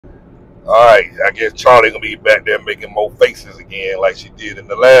Alright, I guess Charlie gonna be back there making more faces again like she did in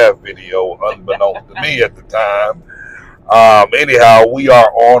the last video, unbeknownst to me at the time. Anyhow, we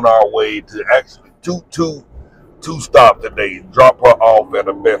are on our way to actually two stop today. Drop her off at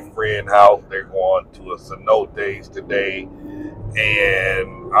a best friend house. They're going to a cenotes today,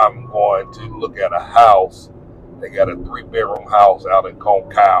 and I'm going to look at a house. They got a 3-bedroom house out in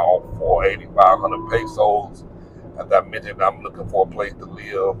Conkal for 8,500 pesos. As I mentioned, I'm looking for a place to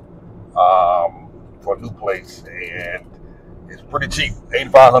live, for a new place, and it's pretty cheap,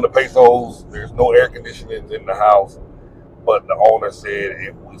 8,500 pesos. There's no air conditioning in the house, but the owner said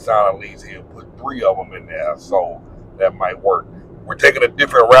if we sign a lease, he'll put 3 of them in there, so that might work. We're taking a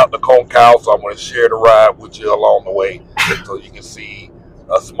different route to Conkal, so I'm going to share the ride with you along the way so you can see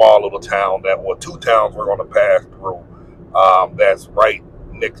a small little town or 2 towns we're going to pass through. That's right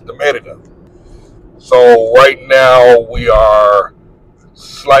next to Merida. So right now we are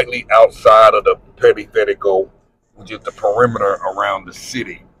slightly outside of the periférico, which is the perimeter around the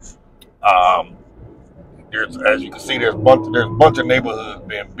city. As you can see, there's a bunch of neighborhoods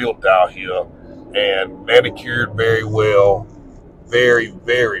being built out here, and manicured very well, very,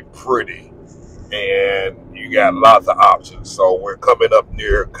 very pretty, and you got lots of options. So we're coming up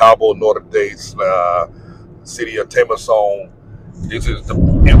near Cabo Norte, city of Temason. This is the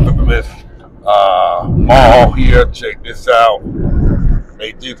infamous mall here. Check this out.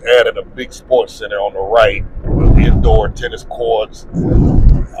 They just added a big sports center on the right with indoor tennis courts,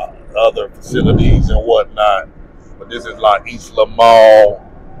 other facilities and whatnot. But this is La Isla Mall.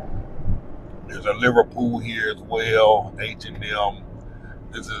 There's a Liverpool here as well, H&M.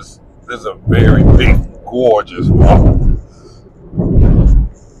 This is a very big, gorgeous mall.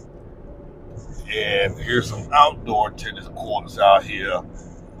 And here's some outdoor tennis courts out here.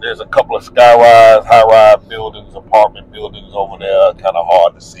 There's a couple of high-rise buildings, apartment buildings over there, kind of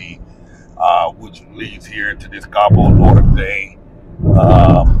hard to see, which leads here to this Cabo Norte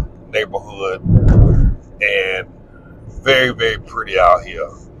neighborhood, and very, very pretty out here.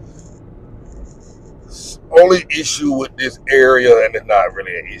 Only issue with this area, and it's not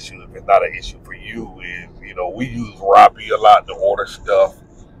really an issue if it's not an issue for you, is, we use Rappi a lot to order stuff,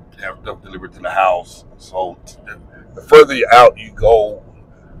 have stuff delivered to the house. So the further out you go,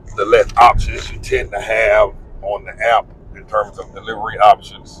 the less options you tend to have on the app in terms of delivery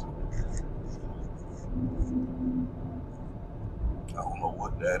options. I don't know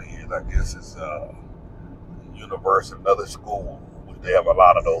what that is. I guess it's Universe, another school, which they have a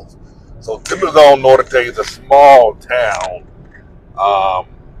lot of those. So Temason Norte is a small town.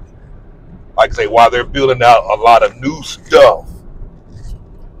 Like I say, while they're building out a lot of new stuff,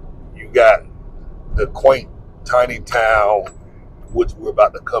 you got the quaint, tiny town, which we're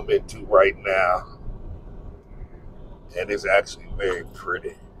about to come into right now. And it's actually very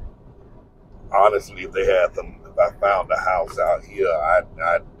pretty. Honestly, if I found a house out here,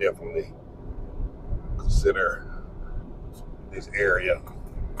 I'd definitely consider this area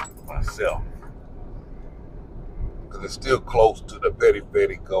myself, because it's still close to the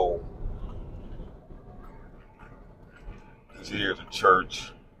periférico. Here's a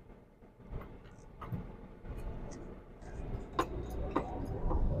church.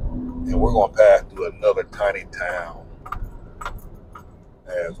 And we're going to pass through another tiny town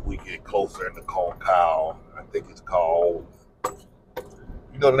as we get closer into Conkal. I think it's called,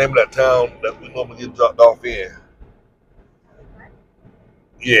 you know the name of that town that we normally get dropped off in?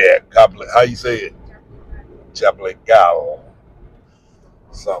 Yeah, how you say it? Chaplegal.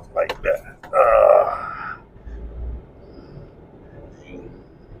 Something like that.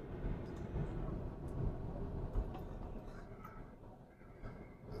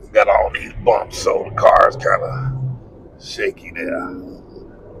 Got all these bumps, so the car's kind of shaky there.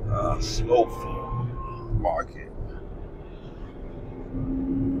 Slow food market.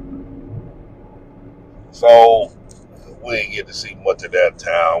 So we didn't get to see much of that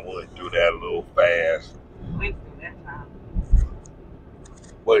town. We went through that a little fast.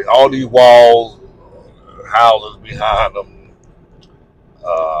 But all these walls, houses behind them,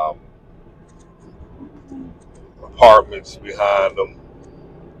 apartments behind them.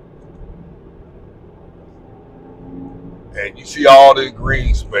 And you see all this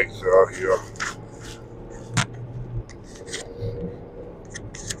green space out here.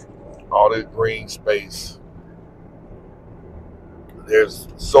 All this green space. There's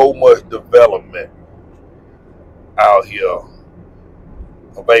so much development out here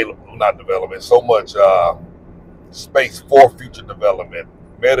available, not development, so much space for future development.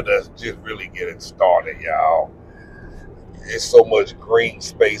 Merida's just really getting started, y'all. It's so much green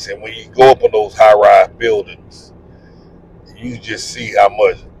space, and when you go up on those high-rise buildings, you just see how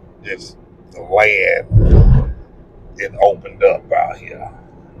much Just the land it opened up out here.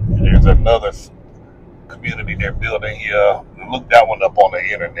 And there's another community they're building here. Look that one up on the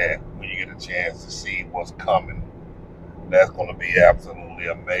internet when you get a chance to see what's coming. That's going to be absolutely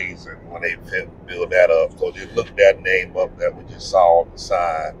amazing when they build that up. So just look that name up that we just saw on the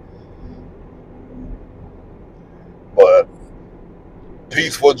sign. But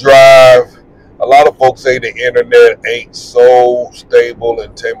peaceful drive. A lot of folks say the internet ain't so stable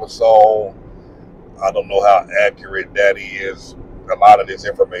in Tamason. I don't know how accurate that is. A lot of this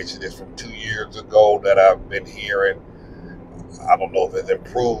information is from 2 years ago that I've been hearing. I don't know if it's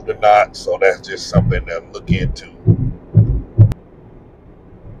improved or not, so that's just something to look into.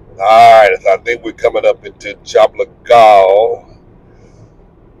 All right, I think we're coming up into Cholul.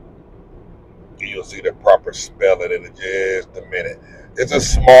 You'll see the proper spelling in just a minute. It's a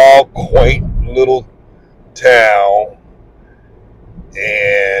small, quaint little town,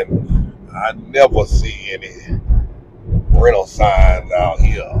 and I never see any rental signs out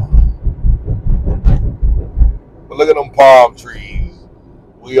here. But look at them palm trees.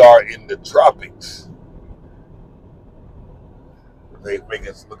 We are in the tropics. They make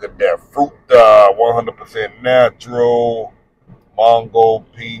us look at that fruit, 100% natural. Mango,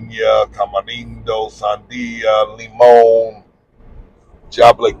 piña, tamarindo, sandía, limon,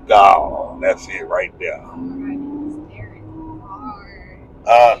 jablegal. That's it right there.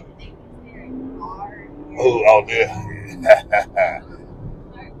 Oh, there.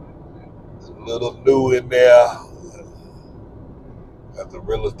 A little new in there at the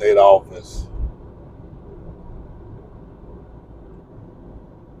real estate office.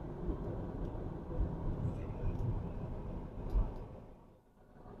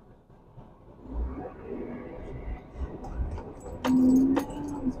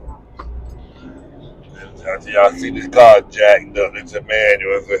 Y'all see this car jacked up. It's a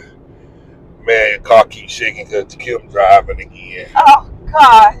manual. It's a man, your car keeps shaking because Kim driving again. Oh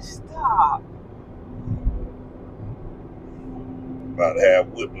gosh, stop. About to have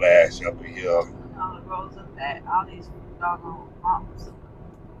whiplash up in here. All the roads of that, all these doggone bumps.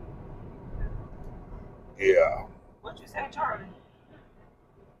 Yeah. What you say, Charlie?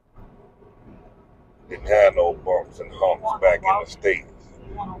 Didn't have no bumps and humps back in the States.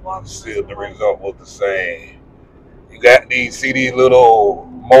 Still, the result was the same. You got see these little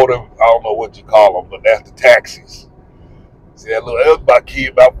motor, I don't know what you call them, but that's the taxis. See that little, that was my kid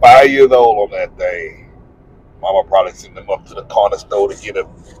about 5 years old on that thing. Mama probably sent them up to the corner store to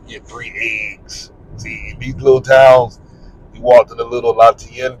get 3 eggs. See, in these little towns, you walk to the little La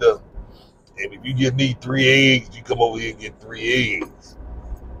Tienda, and if you just need 3 eggs, you come over here and get 3 eggs.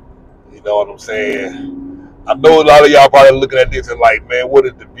 You know what I'm saying? I know a lot of y'all probably looking at this and like, man, what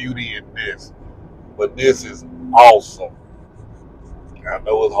is the beauty in this? But this is awesome. I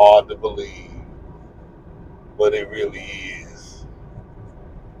know it's hard to believe, but it really is.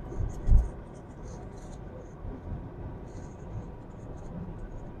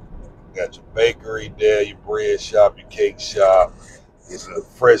 Got your bakery there, your bread shop, your cake shop. It's a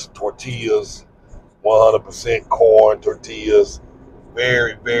fresh tortillas, 100% corn tortillas.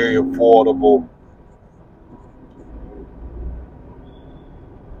 Very, very affordable.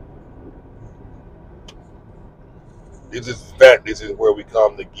 This is where we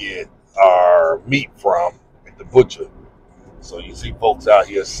come to get our meat from at the butcher. So you see folks out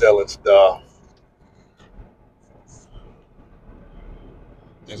here selling stuff.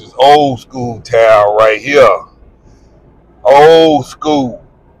 This is old school town right here. Old school.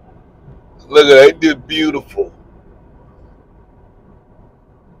 Look at that, ain't this beautiful?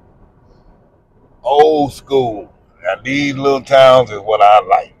 Old school. Now these little towns is what I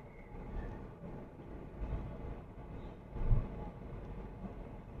like.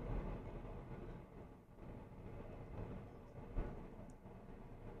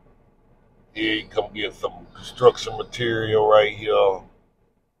 Here you come get some construction material right here.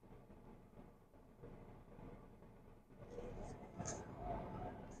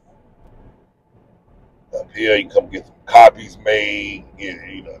 Up here you come get some copies made.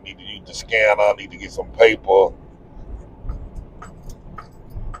 Need to use the scanner, need to get some paper.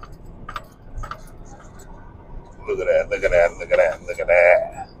 Look at that, look at that, look at that, look at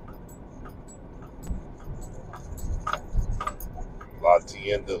that. La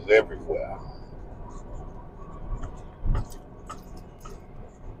Tiendas everywhere.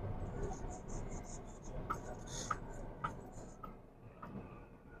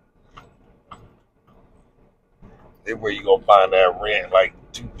 Everywhere you gonna find that rent like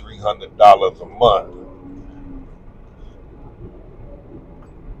 $200-300 a month.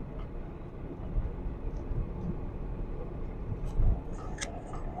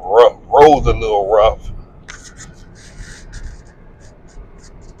 road's a little rough.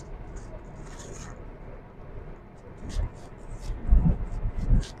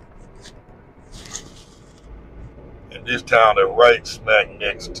 And this town is right smack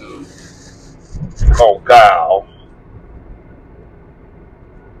next to Conkal.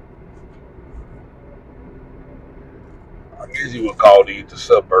 I guess you would call these the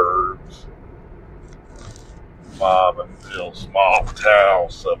suburbs. Small town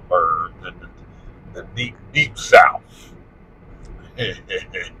suburbs in the deep, deep south. I'm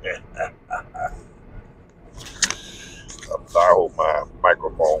sorry, I hope my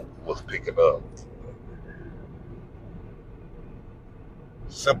microphone was picking up.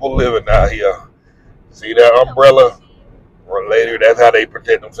 Simple living out here. See that umbrella? Later, that's how they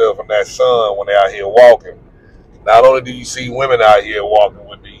protect themselves from that sun when they're out here walking. Not only do you see women out here walking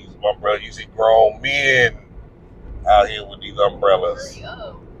with these umbrellas, you see grown men out here with these umbrellas.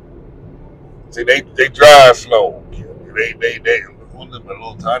 See, they drive slow. They live in a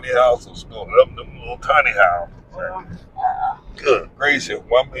little tiny house or snow. Them little tiny houses. Good gracious,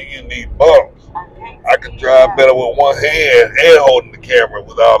 one million need bumps. I can drive better with one hand and holding the camera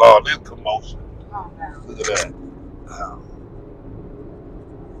without all this commotion. Look at that.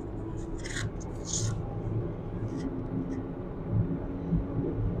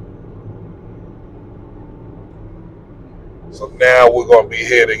 So now we're going to be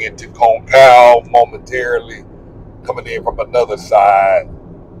heading into Conkal momentarily, coming in from another side.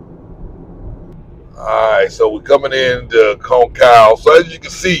 Alright, so we're coming into Conkal. So as you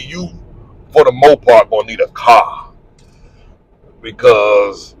can see, you, for the most part, going to need a car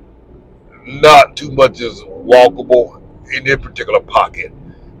because not too much is walkable in this particular pocket.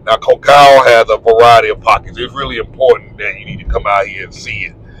 Now, Conkal has a variety of pockets. It's really important that you need to come out here and see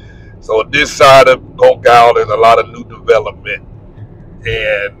it. So this side of Conkal, there's a lot of new development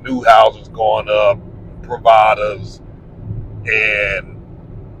and new houses going up, providers, and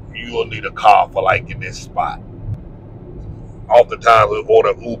you will need a car for like in this spot. Oftentimes we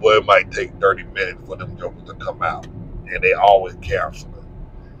order Uber, it might take 30 minutes for them jokers to come out, and they always cancel it.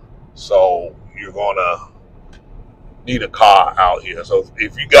 So you're gonna need a car out here. So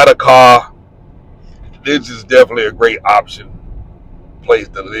if you got a car, this is definitely a great option, place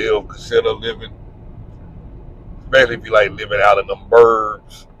to live, consider living, especially if you like living out in them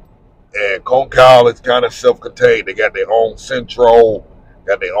burbs. And Conkal is kind of self-contained. They got their own central,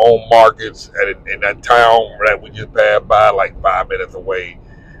 got their own markets, and in that town that we just passed by, like 5 minutes away,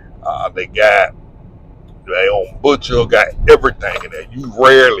 they got their own butcher, got everything in there. You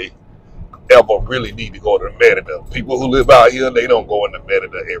rarely ever really need to go to Merida. People who live out here, they don't go into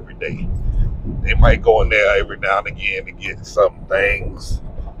Merida every day. They might go in there every now and again to get some things.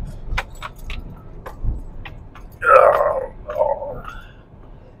 Oh, Lord.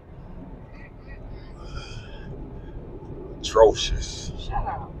 Atrocious. Shut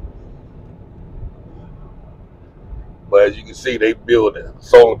up. But as you can see, they build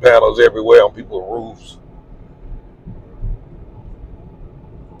solar panels everywhere on people's roofs.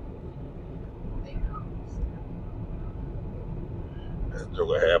 That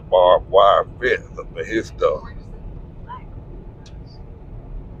joker had barbed wire fence up in his stuff.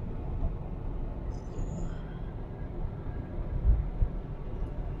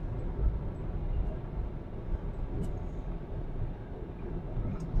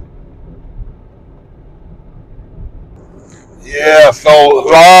 Yeah, so a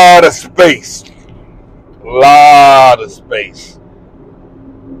lot of space.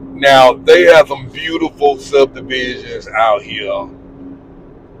 Now, they have some beautiful subdivisions out here.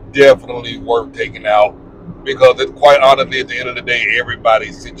 Definitely worth taking out because it's quite honestly, at the end of the day,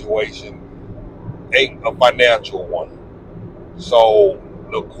 everybody's situation ain't a financial one. So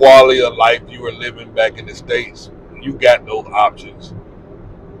the quality of life you were living back in the States, you got those options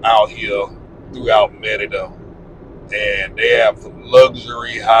out here throughout Merida. And they have some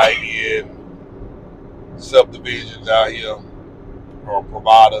luxury, high-end subdivisions out here, or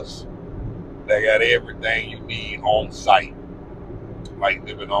providers that got everything you need on site, like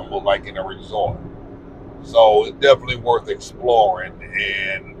living almost like in a resort. So it's definitely worth exploring.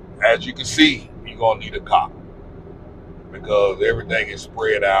 And as you can see, you're gonna need a car because everything is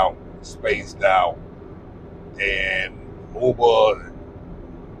spread out, spaced out, and Uber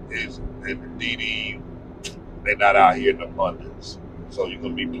and Didi, they're not out here in abundance. So you're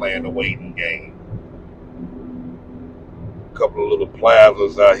going to be playing the waiting game. A couple of little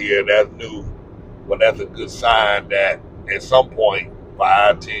plazas out here, that's new. But that's a good sign that at some point,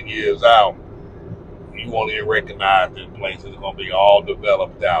 5-10 years out, you won't even recognize this place. It's going to be all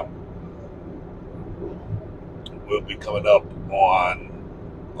developed out. We'll be coming up on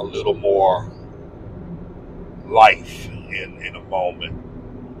a little more life in a moment.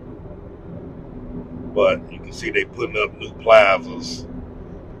 But you can see they putting up new plazas.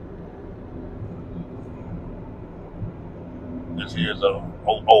 This here's a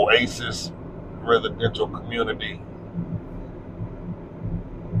Oasis residential community,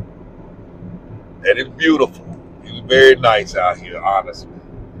 and it's beautiful. It's very nice out here, honestly.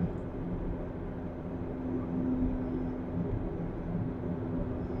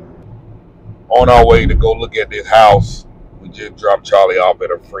 On our way to go look at this house, we just dropped Charlie off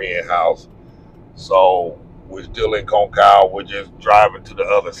at a friend's house. So we're still in Conkal. We're just driving to the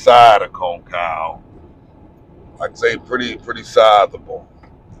other side of Conkal. I'd say pretty sizable.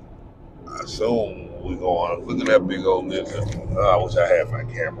 I assume we're going. Look at that big old lizard. I wish I had my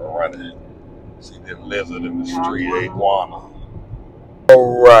camera running. See this lizard in the street, iguana.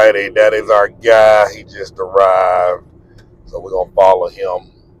 Alrighty, that is our guy. He just arrived, so we're gonna follow him.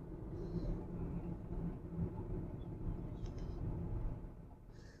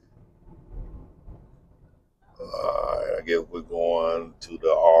 I guess we're going to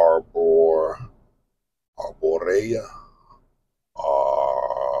the Arborea,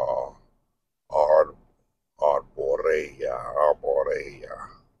 Ar, Ar, Arborea,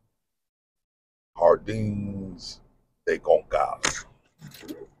 Jardins de Conkal.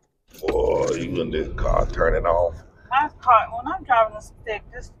 Boy, you in this car turning off? My car, when I'm driving a stick,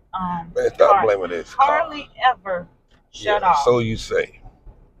 this Man, stop blaming this car. hardly ever shut off. So you say,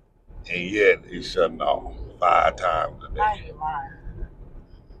 and yet it's shutting off 5 times a day.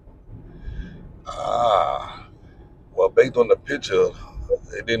 Well, based on the picture,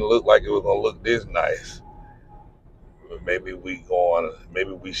 it didn't look like it was gonna look this nice. Maybe we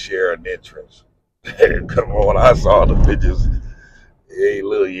share an entrance. Come on, I saw the pictures. Hey,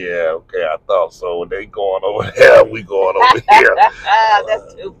 look, yeah, okay, I thought so. When they going over there, we going over here.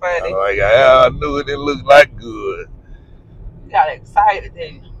 That's too funny. I knew it didn't look like good. You got excited,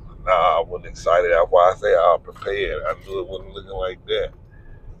 didn't you? Nah, I wasn't excited. That's why I say I was prepared. I knew it wasn't looking like that.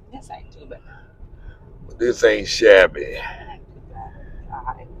 This ain't too bad. But this ain't shabby.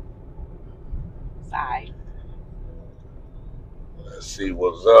 Side. Let's see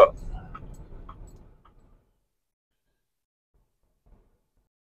what's up.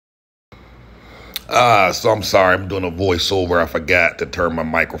 So I'm sorry, I'm doing a voiceover. I forgot to turn my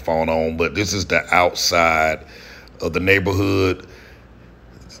microphone on, but this is the outside of the neighborhood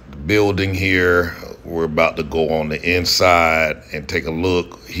building here. We're about to go on the inside and take a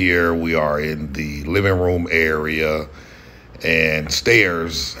look. Here we are in the living room area and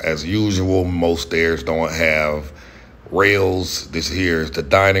stairs. As usual, most stairs don't have rails. This here is the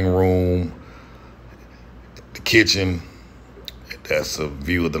dining room, the kitchen. That's a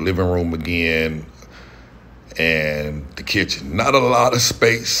view of the living room again, and the kitchen. Not a lot of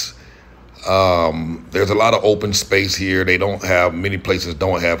space. There's a lot of open space here. Many places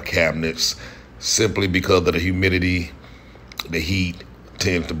don't have cabinets simply because of the humidity. The heat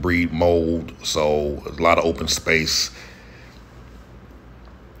tends to breed mold, so a lot of open space.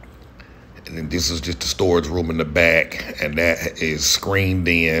 And then this is just the storage room in the back, and that is screened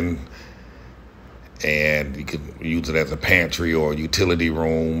in, and you can use it as a pantry or a utility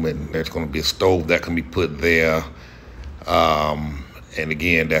room, and there's going to be a stove that can be put there. And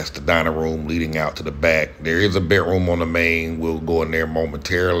again, that's the dining room leading out to the back. There is a bedroom on the main. We'll go in there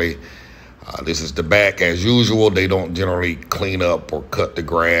momentarily. This is the back. As usual, they don't generally clean up or cut the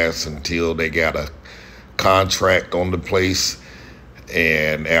grass until they got a contract on the place,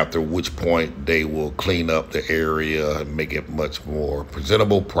 and after which point they will clean up the area and make it much more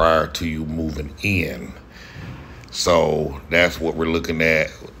presentable prior to you moving in. So that's what we're looking at.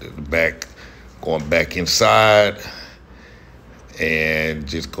 The back, going back inside, and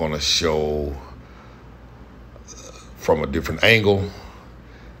just gonna show from a different angle.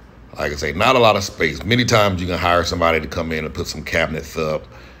 Like I say, not a lot of space. Many times you can hire somebody to come in and put some cabinets up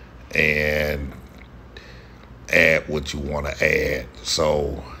and add what you want to add.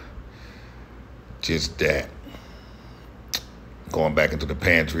 So just that. Going back into the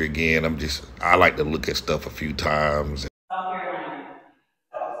pantry again, I like to look at stuff a few times.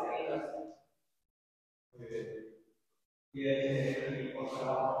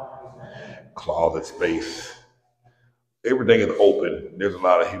 Closet space. Everything is open. There's a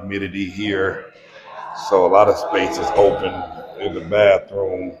lot of humidity here, so a lot of space is open. There's a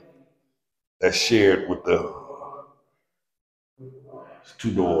bathroom that's shared with the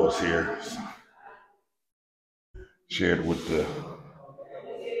 2 doors here. Shared with the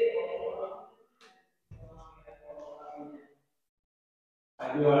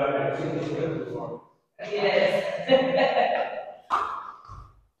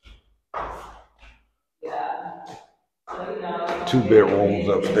 2 bedrooms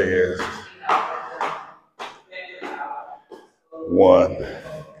upstairs. 1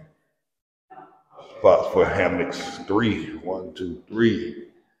 spots for hammocks. 3. 1, 2, 3.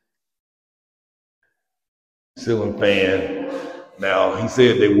 Ceiling fan. Now he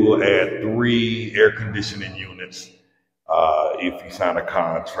said they will add 3 air conditioning units if you sign a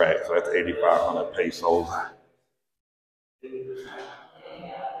contract. So that's 8,500 pesos.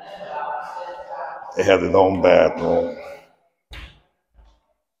 It has its own bathroom,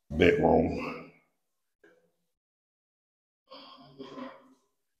 bedroom.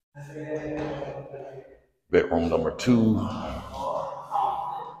 Bedroom number 2.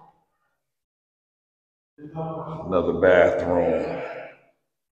 Another bathroom.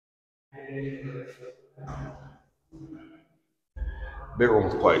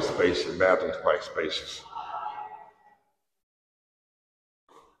 Bedroom's quite spacious. Bathroom's quite spacious.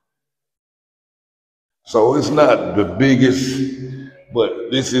 So it's not the biggest,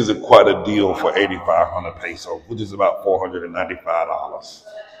 but this is quite a deal for 8,500 pesos, which is about $495.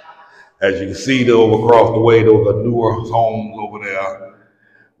 As you can see, over across the way, those are newer homes over there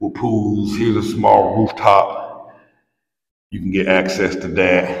with pools. Here's a small rooftop. You can get access to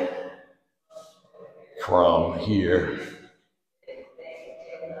that from here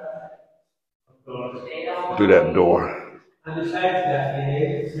through that door.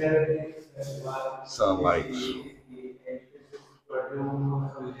 Sunlight.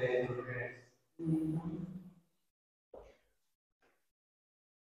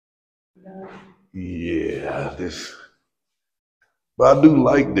 Yeah, this. But I do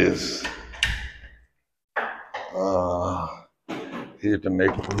like this. Here's the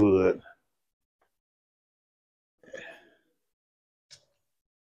neighborhood.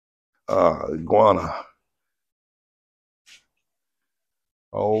 Iguana.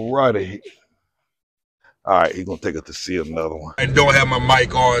 Alrighty. Alright, he's gonna take us to see another one. I don't have my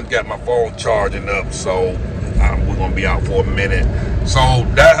mic on, got my phone charging up, so we're gonna be out for a minute. So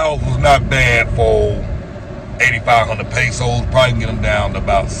that house was not bad for 8,500 pesos. Probably get them down to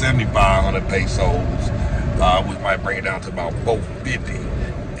about 7,500 pesos. We might bring it down to about 450.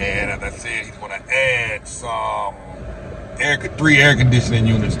 And as I said, he's gonna add some 3 air conditioning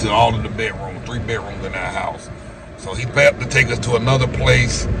units to all of the bedrooms, 3 bedrooms in that house. So he's about to take us to another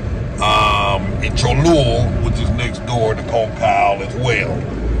place in Cholul, which is next door to Conkal as well.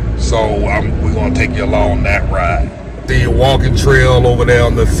 So we're gonna take you along that ride. See a walking trail over there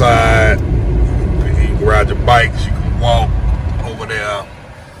on the side. You can ride your bikes, you can walk over there.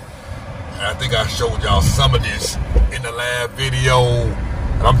 And I think I showed y'all some of this in the last video.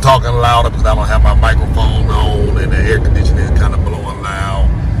 And I'm talking louder because I don't have my microphone on and the air conditioning is kind of blowing loud.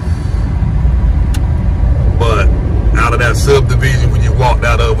 But out of that subdivision, when you walk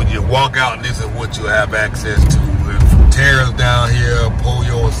out and this is what you have access to. There's terrace down here,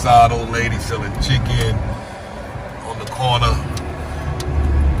 pollo asado, lady selling chicken on the corner.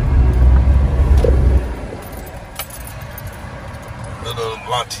 Little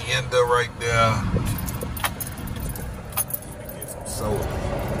La Tienda right there. Get some soda.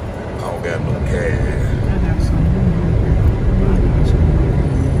 I don't got no cash.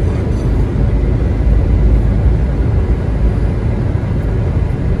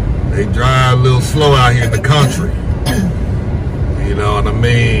 They drive a little slow out here in the country. You know what I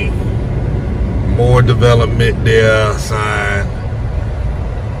mean? More development there, sign. A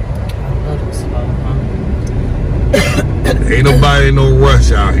little slow, huh? Ain't nobody in no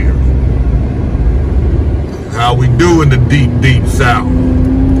rush out here. How we do in the deep, deep south.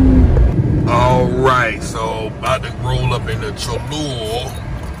 All right, so about to roll up into Cholul.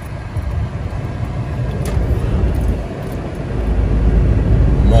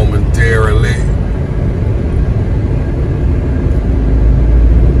 Momentarily.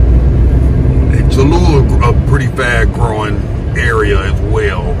 And Cholul is a pretty fast growing area as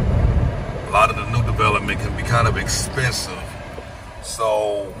well. A lot of the new development can be kind of expensive.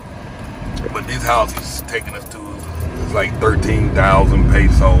 So, but this house is taking us to, it's like 13,000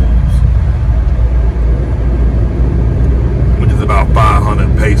 pesos, which is about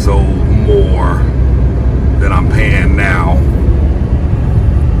 500 pesos more than I'm paying now.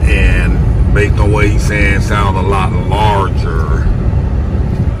 And based on what he's saying, it sounds a lot larger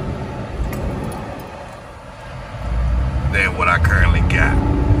than what I currently got.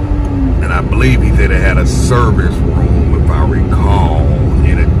 And I believe he said it had a service room, if I recall,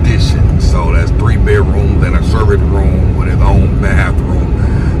 in addition. So that's 3 bedrooms and a service room with its own bathroom.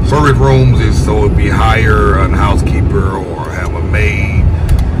 Service rooms is so if you hire a housekeeper or have a maid,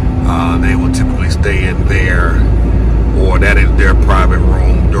 they will typically stay in there, or that is their private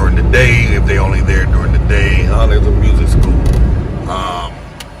room during the day if they only there during the day. There's a music school.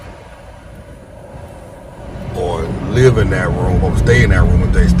 that room or stay in that room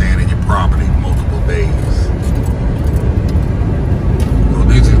if they stand in your property multiple days. So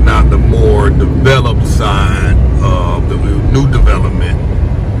this is not the more developed side of the new development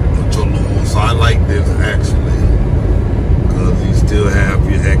of Cholul. So I like this actually because you still have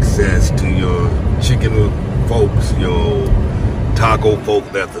your access to your chicken folks, your taco folk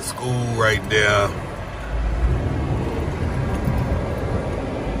at the school right there.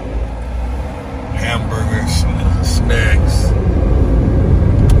 Hamburgers, snacks,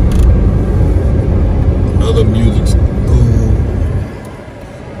 other music, food.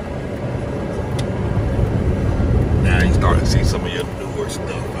 Now you start to see some of your newer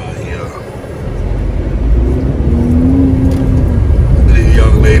stuff out here. Look at these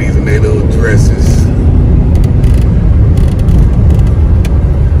young ladies in their little dresses.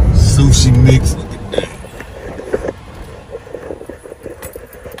 Sushi mix, look at that.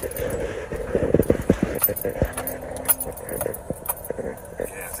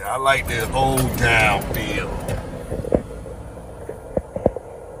 Yes, I like this old town feel.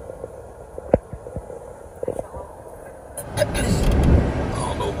 I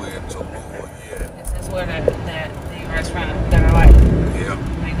don't know where in Cholul yet. This is where the restaurant that I like. Yeah.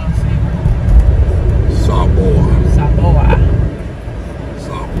 Mango savor. Saboa.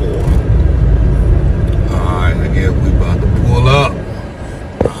 Saboa. Alright, I guess we about to pull up.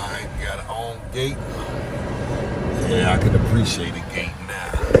 Alright, got our own gate. Yeah, I can appreciate a gate now.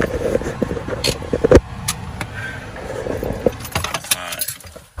 Alright.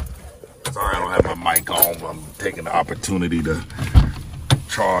 Sorry I don't have my mic on, but I'm taking the opportunity to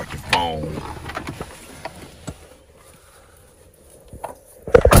charge the phone.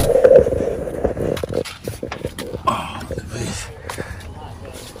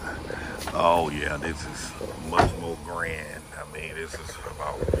 Oh yeah, this is much more grand. I mean, this is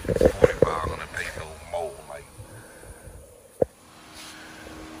about 4,500 pesos more. Like,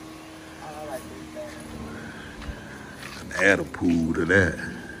 and add a pool to that.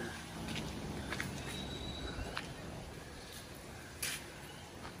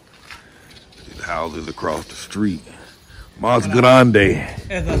 These houses across the street. Mas grande.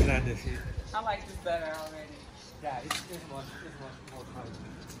 I like this better already. Yeah, it's much more fun.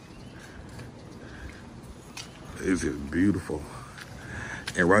 This is beautiful.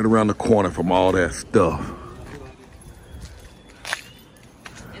 And right around the corner from all that stuff.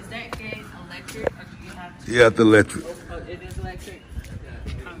 Is that gate electric or do you have to? Yeah, it's electric. Oh, it is electric?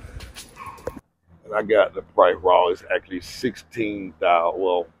 Yeah. And I got the price wrong. It's actually 16,000,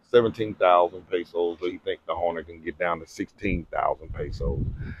 well, 17,000 pesos. So you think the owner can get down to 16,000 pesos.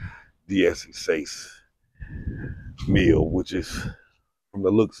 16 meal, which is, from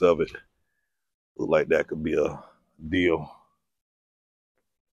the looks of it, look like that could be a deal.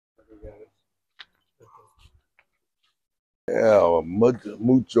 Yeah,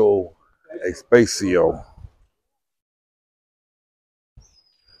 mucho espacio.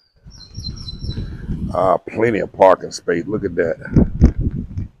 Plenty of parking space. Look at that.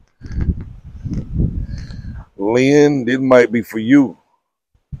 Lynn, this might be for you.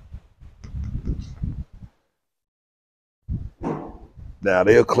 Now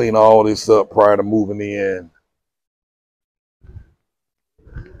they'll clean all this up prior to moving in.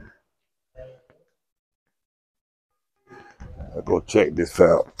 I'll go check this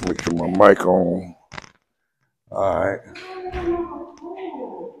out. Make sure my mic on. All right.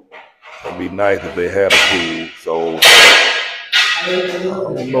 It'd be nice if they had a pool. So I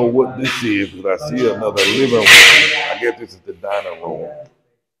don't know what this is, because I see another living room. I guess this is the dining room.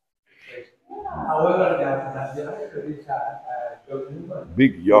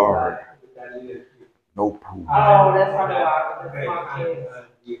 Big yard. No pool. Oh, that's probably why. That's my kids.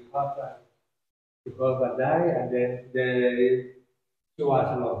 Because and then there is 2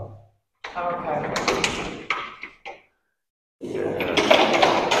 hours long. Okay.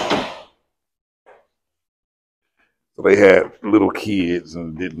 So they had little kids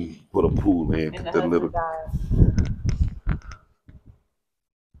and didn't put a pool in. And The little.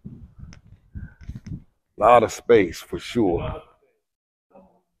 Lot of space for sure.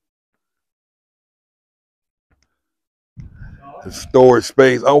 The storage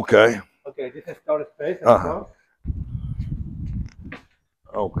space, okay. Okay, this is storage space.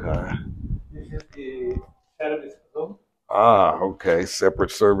 Okay. This is the service room. Okay.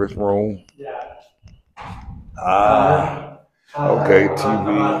 Separate service room. Yeah. Okay.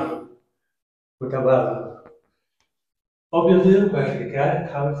 TV. Obviously, when the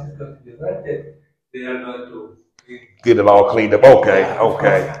house is going to be rented, they are going to Get it all cleaned up. Okay. All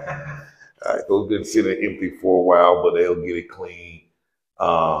right. So it's been sitting empty for a while, but they'll get it clean.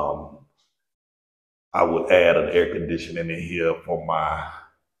 I would add an air conditioning in here for my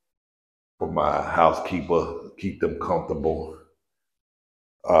housekeeper, keep them comfortable.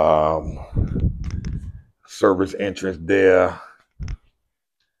 Service entrance there,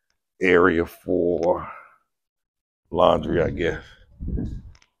 area for laundry, I guess.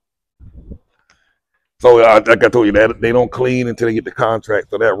 So like I told you, that they don't clean until they get the contract.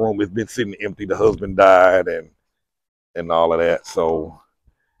 So that room has been sitting empty. The husband died and all of that. So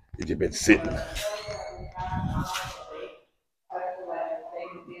it's just been sitting.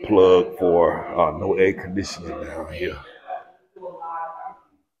 Plug for no air conditioning down here.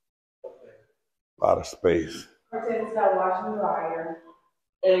 A lot of space. It's got a washer and dryer,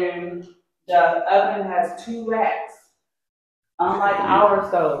 and the oven has 2 racks, unlike our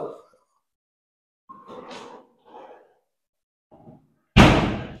stove.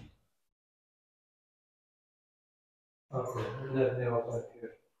 Okay, let me open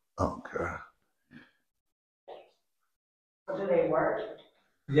here. Okay. So do they work?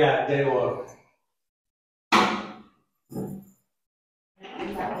 Yeah, they work.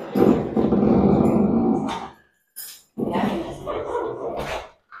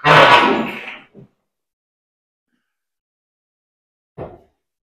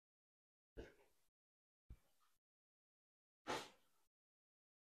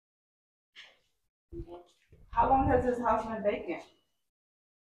 How long has this house been vacant?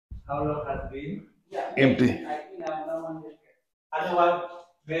 How long has been? Yeah, Empty. like, no one lives here. I don't want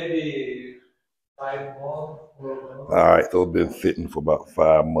maybe 5 more. All right, so it's been sitting for about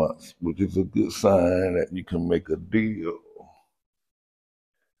 5 months, which is a good sign that you can make a deal.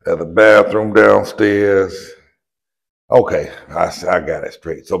 Have a bathroom downstairs. Okay, I got it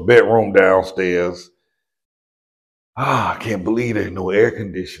straight. So bedroom downstairs. I can't believe there's no air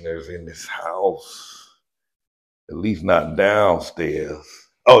conditioners in this house. At least not downstairs.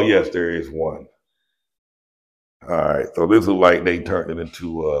 Oh yes, there is one. All right, so this is like they turned it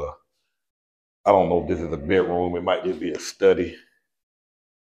into I don't know if this is a bedroom. It might just be a study.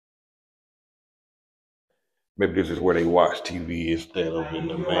 Maybe this is where they watch TV instead of in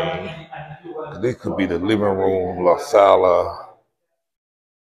the main. This could be the living room, la sala,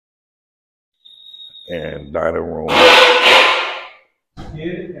 and dining room.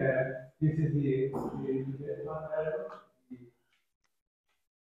 Here, this is the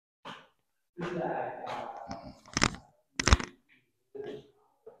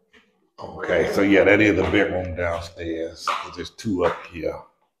Okay, so yeah, that is a bedroom downstairs. There's 2 up here.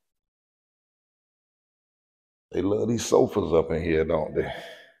 They love these sofas up in here, don't they?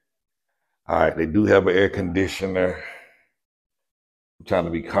 All right, they do have an air conditioner. I'm trying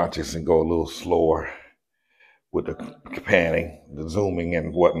to be conscious and go a little slower with the panning, the zooming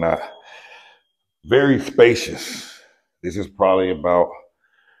and whatnot. Very spacious. This is probably about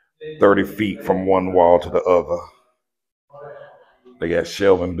 30 feet from one wall to the other. They got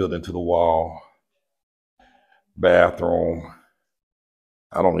shelving built into the wall. Bathroom.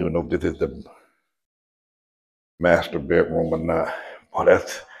 I don't even know if this is the master bedroom or not. Oh,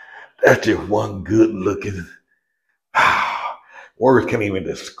 that's just one good looking. Words can't even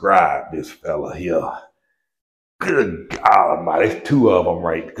describe this fella here. Good God Almighty, there's 2 of them,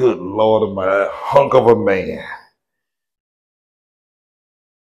 right? Good Lord Almighty, hunk of a man.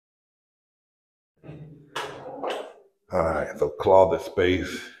 All right, so closet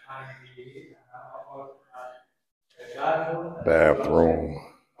space, bathroom,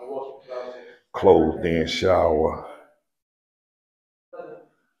 closed in shower.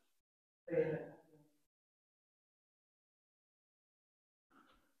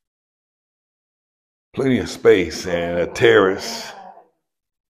 Plenty of space and a terrace.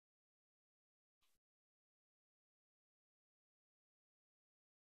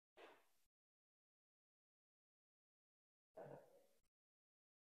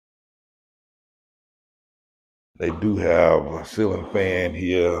 They do have a ceiling fan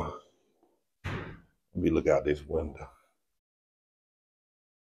here. Let me look out this window.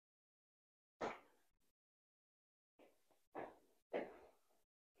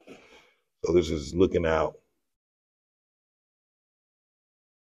 So this is looking out.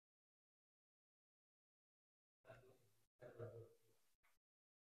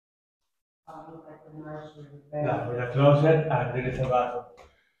 yeah, with a closet, and there is a bathroom,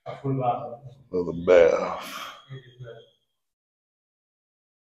 a full bathroom. Another bath.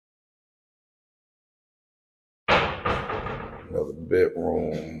 Another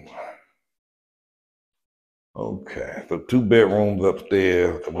bedroom. Okay, so 2 bedrooms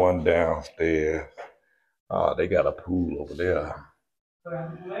upstairs, the 1 downstairs. They got a pool over there.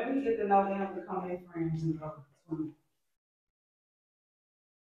 Maybe we get to know them, become their friends, and go between.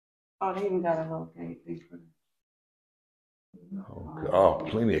 Oh, they even got a little gate thing for Okay. Oh,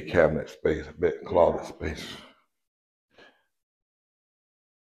 plenty of cabinet space, a bit closet space.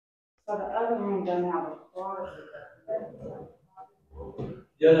 So the other room doesn't have a closet.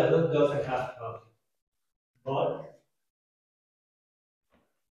 Yeah, that doesn't have but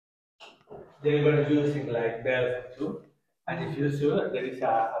they're going to use it like that too. And if you see, there is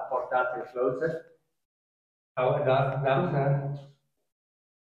a portable closet. Down.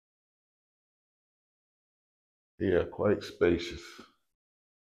 Yeah, quite spacious.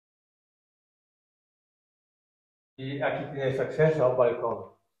 Y aquí tienes acceso a un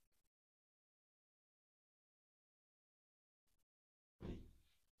balcón.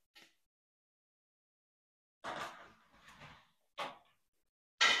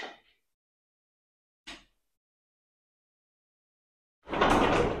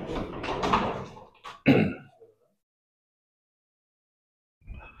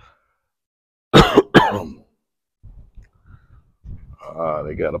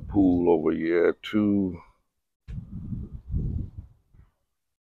 They got a pool over here too.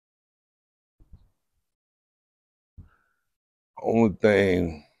 Only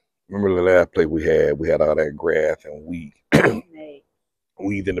thing, remember the last place we had all that grass and weeds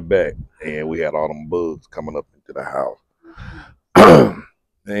in the back, and we had all them bugs coming up into the house.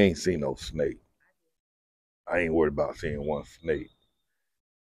 They ain't seen no snake. I ain't worried about seeing one snake.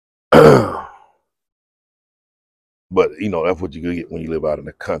 But you know, that's what you get when you live out in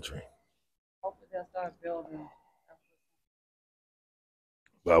the country. Hopefully they'll start building.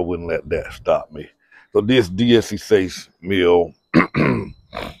 But I wouldn't let that stop me. So this DSC mill, I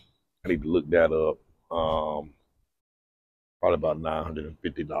need to look that up. Probably about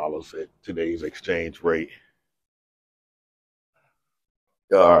 $950 at today's exchange rate.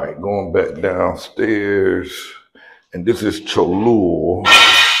 All right, going back downstairs, and this is Cholul.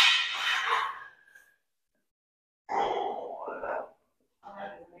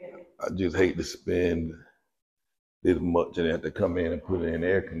 I just hate to spend this much and have to come in and put in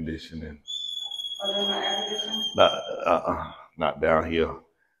air conditioning. Not down here.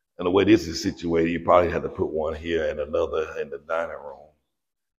 And the way this is situated, you probably have to put one here and another in the dining room.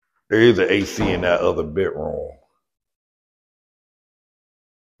 There is an AC in that other bedroom.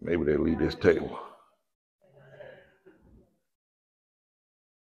 Maybe they'll leave this table.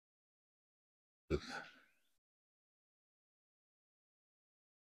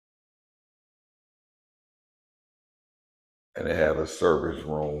 And it has a service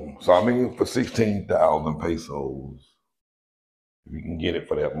room. So I mean, for 16,000 pesos, if you can get it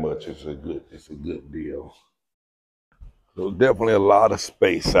for that much, it's a good deal. So definitely a lot of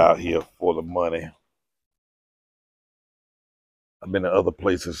space out here for the money. I've been to other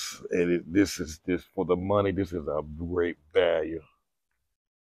places, and this for the money. This is a great value.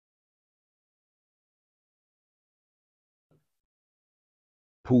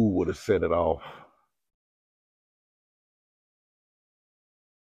 Pool would have set it off.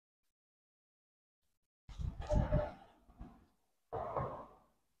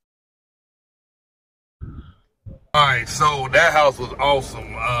 All right, so that house was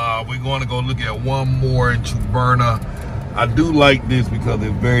awesome. We're going to go look at one more in Chuburna. I do like this because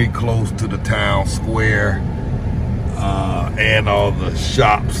it's very close to the town square, and all the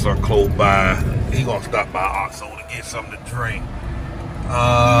shops are close by. He's gonna stop by Oxo to get something to drink.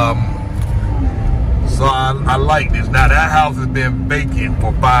 So I like this. Now that house has been vacant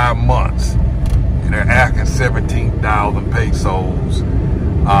for 5 months, and they're asking 17,000 pesos.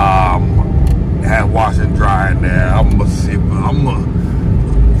 Had wash and dry in there. I'm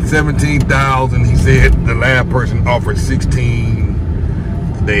 17,000. He said the last person offered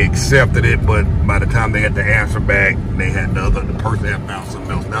 16. They accepted it, but by the time they had to answer back, the person had found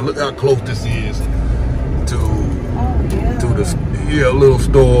something else. Now look how close this is to the little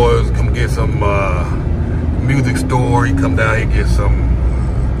stores. Come get some music store. You come down here, get some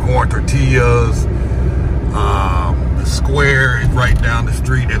corn tortillas. The square is right down the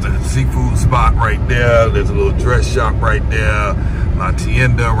street. There's a seafood spot right there. There's a little dress shop right there. La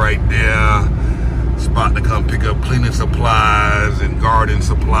Tienda right there. Spot to come pick up cleaning supplies and garden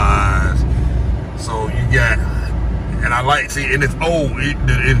supplies. So you got, and I like, see, and it's old.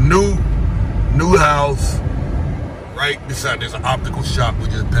 It's new house. Right beside, there's an optical shop we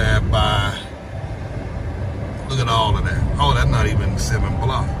just passed by. Look at all of that. Oh, that's not even 7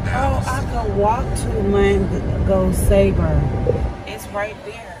 blocks down. Oh, I could walk to Mango Saber. It's right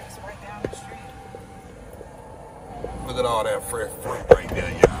there. It's right down the street. Look at all that fresh fruit right there,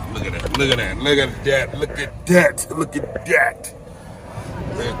 y'all. Look at that. Look at that. Look at that. Look at that. Look at that.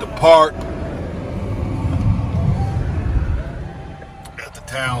 There's the park. That's the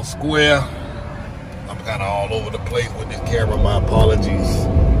town square. I'm kind of all over the place with this camera. My apologies. Look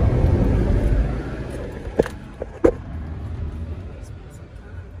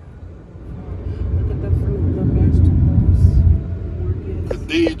at the fruit, the vegetables, markets.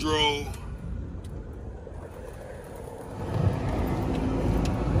 Cathedral.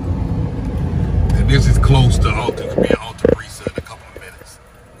 And this is close to Alta. It could be an Alta Brisa in a couple of minutes.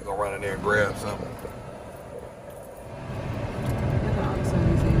 We're gonna run in there and grab something.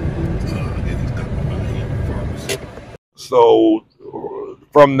 So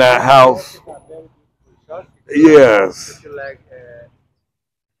from that house, yes,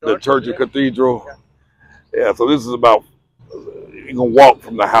 the church and cathedral. Yeah, so this is about, you can walk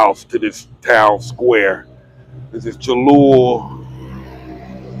from the house to this town square. This is Cholul,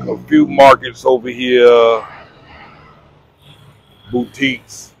 a few markets over here,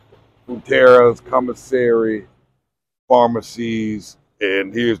 boutiques, fruteras, commissary, pharmacies,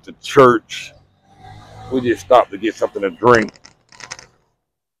 and here's the church. We just stopped to get something to drink.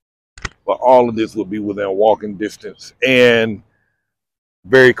 But all of this would be within walking distance and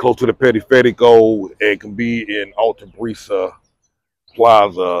very close to the Periférico, and can be in Alta Brisa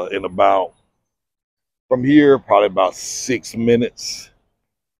Plaza in about, from here, probably about 6 minutes.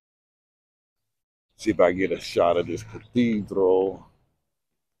 See if I get a shot of this cathedral.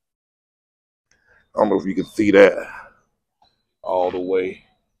 I don't know if you can see that all the way.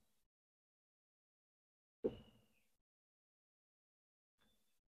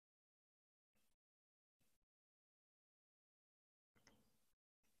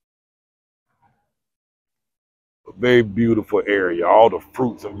 A very beautiful area. All the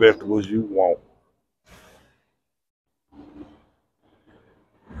fruits and vegetables you want.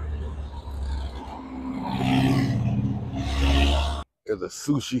 There's a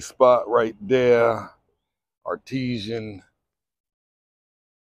sushi spot right there. Artesian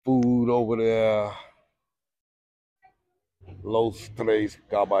food over there. Los Tres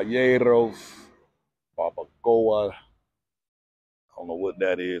Caballeros. Barbacoa. I don't know what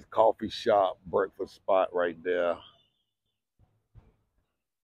that is. Coffee shop, breakfast spot right there.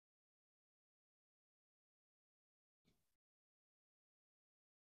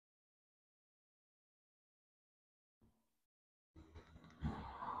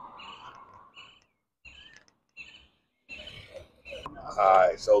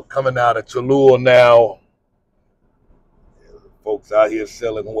 Alright, so coming out of Cholul now. Folks out here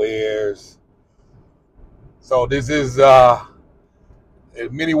selling wares. So this is there's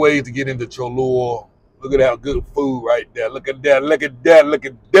many ways to get into Cholul. Look at that good food right there. Look at that, look at that, look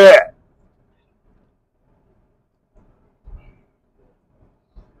at that.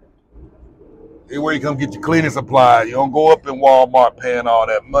 Here where you come get your cleaning supplies. You don't go up in Walmart paying all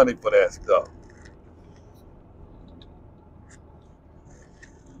that money for that stuff.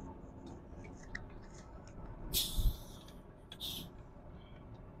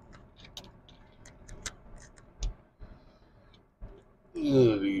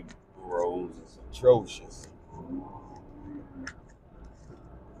 Ugh, these bros is atrocious.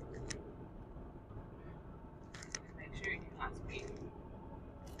 Make sure you're not speaking.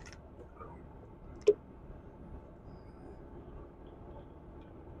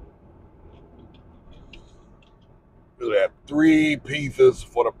 Look at that, 3 pizzas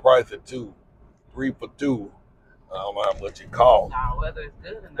for the price of 2. 3 for 2. I don't know how much it costs. Now, whether it's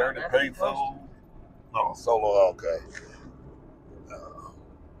good or not, 30 that's the pesos. question. No, solo, okay.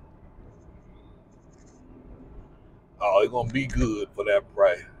 Oh, it's gonna be good for that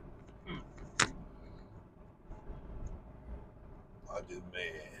price. I just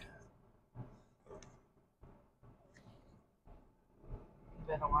man. You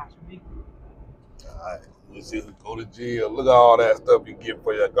better watch me. Alright, we'll see who go to jail. Look at all that stuff you get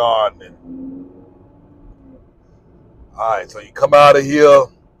for your gardening. Alright, so you come out of here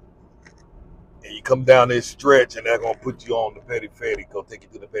and you come down this stretch, and they're gonna put you on the Periférico, take you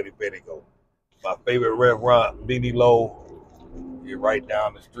to the Periférico. My favorite restaurant, Bini Low. You're right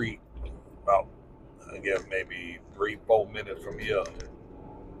down the street, about, I guess, maybe 3-4 minutes from here.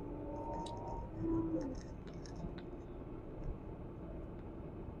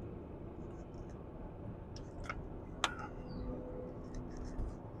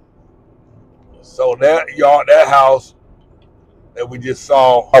 So that house that we just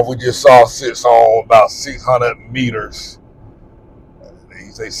saw sits on about 600 meters.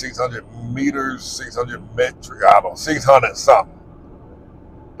 You say 600 meters, 600 metric, I don't know, 600 something.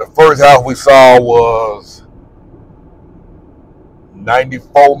 The first house we saw was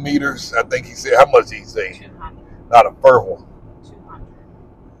 94 meters. I think he said, how much did he say? 200. Not the first one. 200.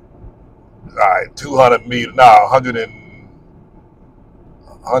 All right, 200 meters, 100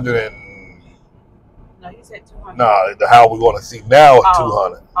 100 and No, you said 200. nah, the house we're going to see now is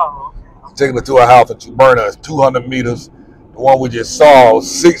 200. Oh, okay. Taking it to a house in Chuberna is 200 meters. The one we just saw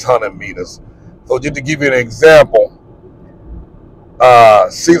is 600 meters. So just to give you an example,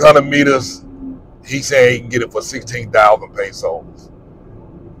 600 meters, he's saying he can get it for 16,000 pesos.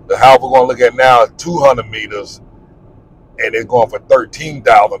 The house we're going to look at now is 200 meters, and it's going for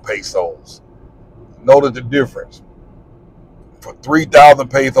 13,000 pesos. Notice the difference. For 3,000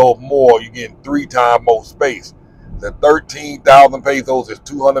 pesos more, you're getting 3 times more space. The 13,000 pesos is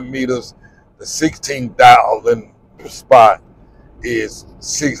 200 meters. The 16,000 spot is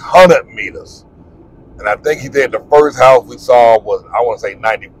 600 meters. And I think he said the first house we saw was, I want to say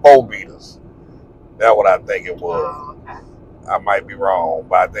 94 meters. That's what I think it was. Oh, okay. I might be wrong,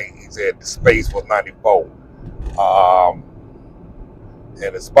 but I think he said the space was 94.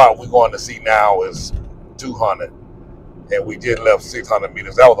 And the spot we're going to see now is 200. And we just left 600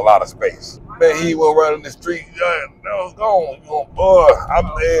 meters. That was a lot of space. Man, he went running the street. That was gone. Boy,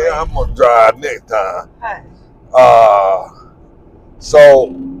 I'm going to drive next time. So,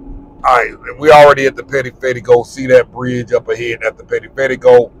 all right, we already at the Periférico. See that bridge up ahead at the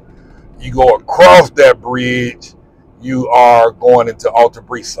Periférico. You go across that bridge, you are going into Alta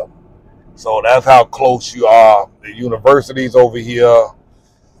Brisa. So that's how close you are. The university's over here.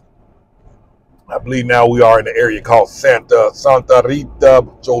 I believe now we are in the area called Santa Rita,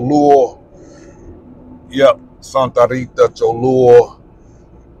 Cholul. Yep, Santa Rita, Cholul.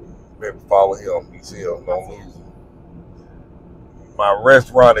 Maybe follow him. He's here. Don't lose him. My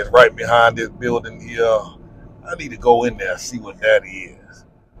restaurant is right behind this building here. I need to go in there and see what that is.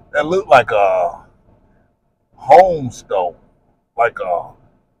 That looked like a home store, like a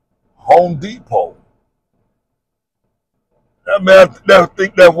Home Depot. I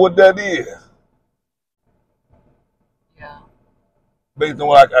think that's what that is. Yeah. Based on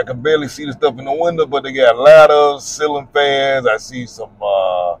what I can barely see the stuff in the window, but they got ladders, ceiling fans. I see some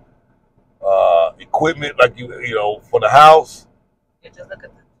equipment, like you know, for the house. Yeah, just look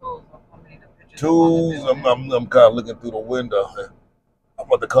at the tools. Tools. I'm kind of looking through the window. I'm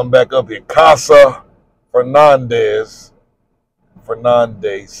about to come back up here. Casa Fernandez.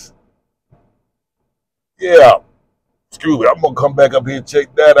 Yeah. Excuse me. I'm gonna come back up here and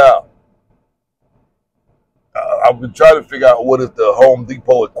check that out. I've been trying to figure out what is the Home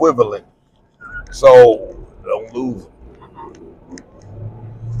Depot equivalent. So don't lose them.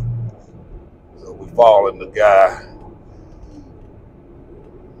 So we following the guy.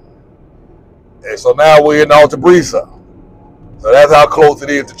 And so now we're in Alta Brisa. So that's how close it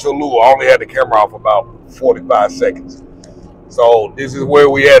is to Cholul. I only had the camera off about 45 seconds. So this is where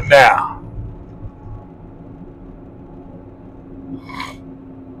we at now.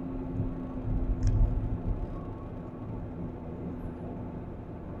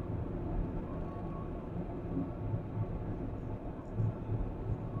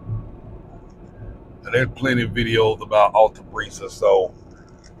 And there's plenty of videos about Alta Brisa, so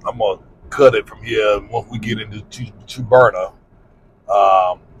I'm going to cut it from here. Once we get into Chuberna,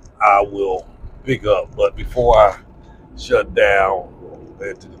 I will pick up. But before I shut down,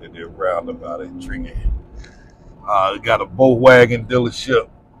 let's do the roundabout in Trinity. We got a Volkswagen dealership.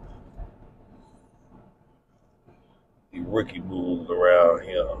 The rookie moves around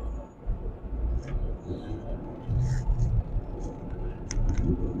here.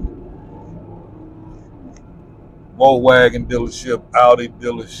 Volkswagen dealership, Audi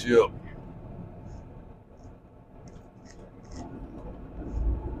dealership,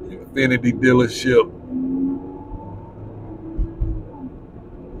 Infinity dealership,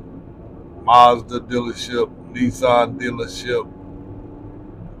 Mazda dealership, Nissan dealership,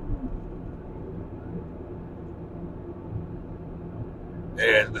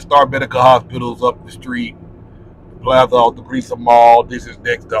 and the Star Medical Hospital's up the street. Plaza Alta Brisa Mall. This is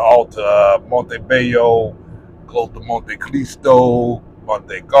next to Alta Montebello, close to Monte Cristo,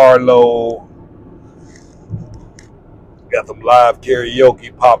 Monte Carlo. Got some live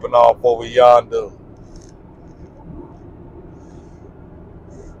karaoke popping off over yonder.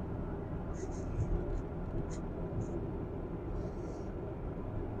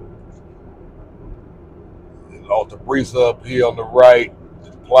 Alta Brisa up here on the right,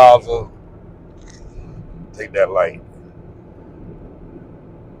 the plaza. Take that light.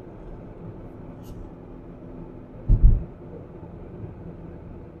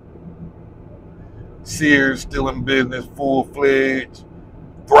 Sears still in business, full-fledged,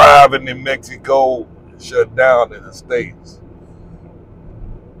 thriving in Mexico, shut down in the States.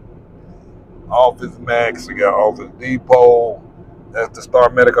 Office Max, we got Office Depot. That's the Star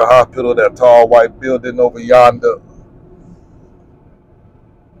Medical Hospital, that tall white building over yonder.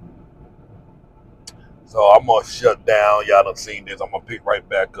 So I'm gonna shut down. Y'all done seen this. I'm gonna pick right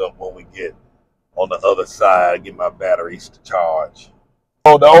back up when we get on the other side, get my batteries to charge.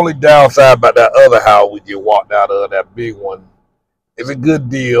 Oh, the only downside about that other house we just walked out of, that big one, it's a good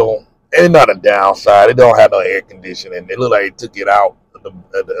deal. And not a downside. It don't have no air conditioning. It look like they took it out of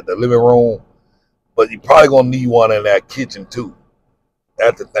the living room. But you probably gonna need one in that kitchen too.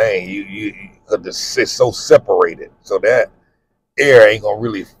 That's the thing. Cause it's so separated, so that air ain't gonna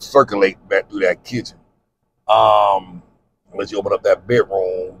really circulate back through that kitchen. Unless you open up that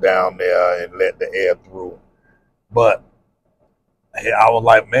bedroom down there and let the air through. But I was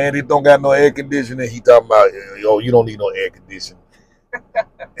like, man, they don't got no air conditioning. He talking about, yo, you don't need no air conditioning.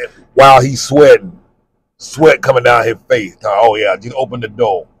 And while he's sweating, sweat coming down his face. Oh yeah, just open the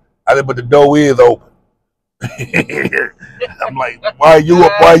door. I said, but the door is open. I'm like, why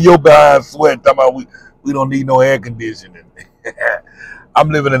you behind sweating? Talking about we don't need no air conditioning. I'm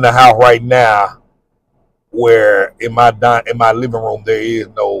living in a house right now where in my living room there is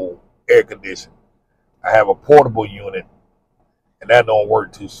no air conditioning. I have a portable unit, and that don't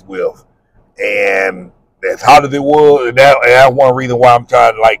work too swift. And as hot as it was, and that's one reason why I'm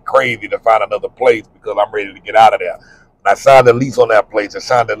trying like crazy to find another place, because I'm ready to get out of there. When I signed the lease on that place, I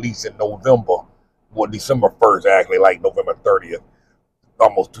signed the lease in November. Well, December 1st, actually, like November 30th,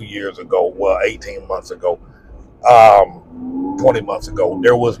 almost 2 years ago, well, 18 months ago, 20 months ago.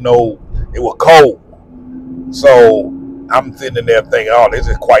 It was cold. So I'm sitting there thinking, oh, this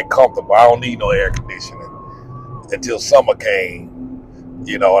is quite comfortable. I don't need no air conditioning until summer came.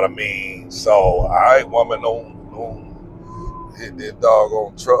 You know what I mean? So, all right, woman, don't hit this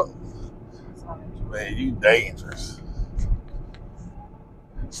doggone truck. Man, you dangerous.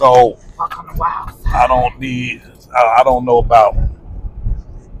 So I don't know about,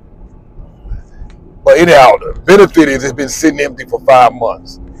 but anyhow, the benefit is it's been sitting empty for 5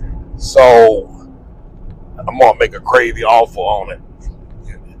 months. So I'm gonna make a crazy offer on it.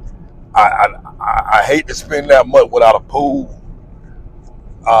 I hate to spend that much without a pool.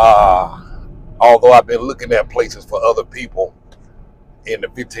 Although I've been looking at places for other people in the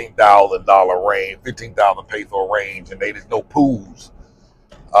 $15,000 range, 15,000 peso range, and there's no pools.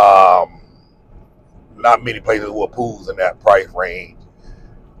 Not many places with pools in that price range,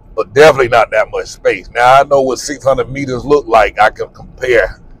 but definitely not that much space. Now I know what 600 meters look like. I can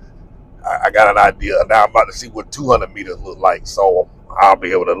compare. I got an idea. Now I'm about to see what 200 meters look like, so I'll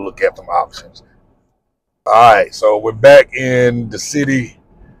be able to look at some options. All right, so we're back in the city,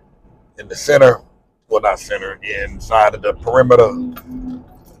 in the center. Well, not center, inside of the perimeter,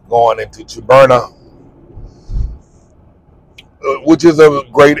 going into Chuburna, which is a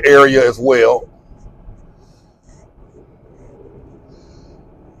great area as well.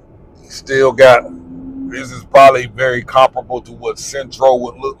 Still got, this is probably very comparable to what Centro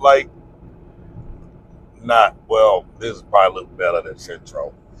would look like. Not, well, this is probably look better than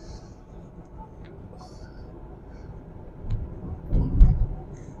Centro.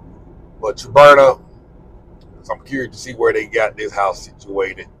 But Chuburna, so I'm curious to see where they got this house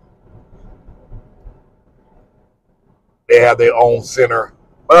situated. They have their own center,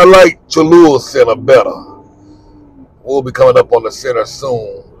 but I like Cholul Center better. We'll be coming up on the center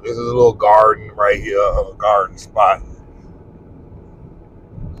soon. This is a little garden right here, a garden spot.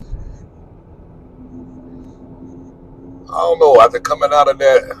 I don't know, after coming out of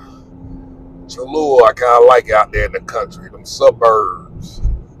that Cholul, I kind of like out there in the country, them suburbs.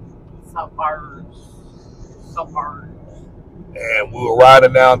 And we were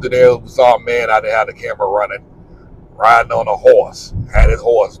riding down to there, we saw a man out there had the camera running, riding on a horse. Had his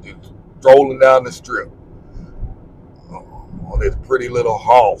horse just strolling down the strip on this pretty little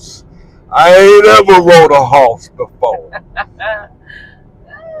horse. I ain't ever rode a horse before.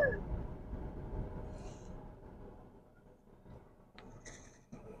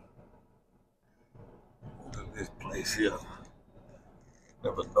 This place here,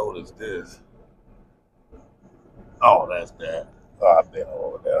 never noticed this. Oh, that's that. Oh, I've been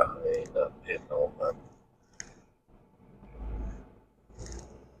over there. Ain't nothing hitting on nothing.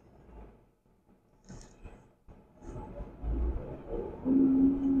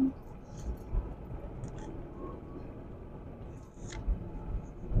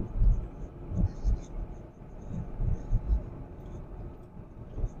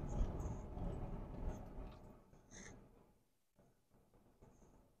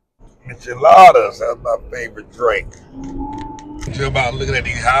 Enchiladas, that's my favorite drink. Just about looking at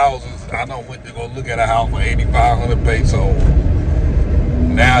these houses. I done went to go look at a house for 8,500 pesos.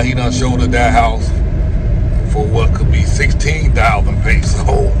 Now he done showed us that house for what could be 16,000 pesos.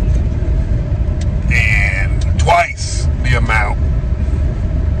 And twice the amount.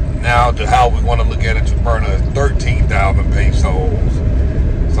 Now now to how we want to look at it to Merida is 13,000 pesos.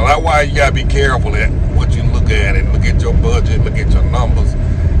 So that's why you gotta be careful at what you look at and look at your budget, look at your numbers.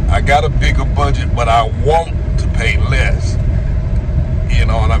 I got a bigger budget, but I want to pay less. You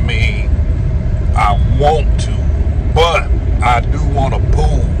know what I mean? I want to, but I do want a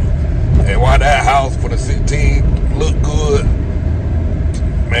pool. And why that house for the 16 look good,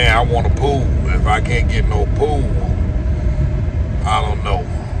 man, I want a pool. If I can't get no pool, I don't know.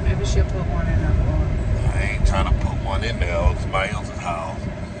 Maybe she'll put one in there for him. I ain't trying to put one in there. It's somebody else's house.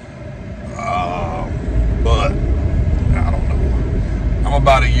 But I don't know. I'm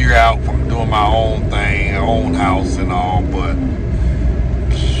about a year out from doing my own thing, own house and all, but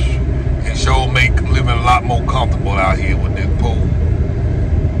it sure make living a lot more comfortable out here with this pool.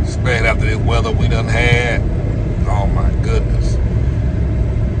 Especially after this weather we done had. Oh my goodness.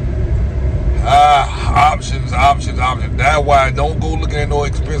 Options. That's why I don't go looking at no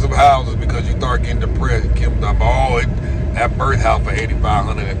expensive houses, because you start getting depressed. Kim, that birth house for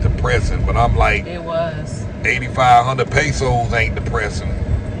 8,500 is depressing, but I'm like, it was 8,500 pesos ain't depressing.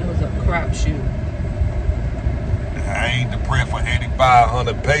 It was a crapshoot. I ain't depressed for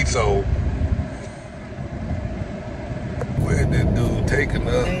 8,500 pesos. Where's this dude taking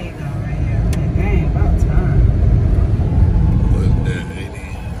us? There you go, right here. It ain't about time. What's that, 80?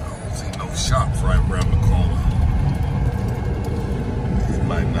 I don't see no shops right around the corner. It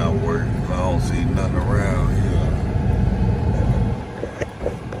might not work if I don't see nothing around here.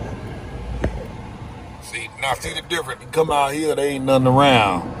 See the difference. You come out here, there ain't nothing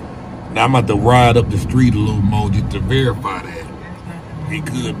around. Now I'm about to ride up the street a little more just to verify that. It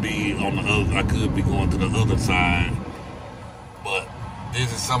could be on the other, I could be going to the other side. But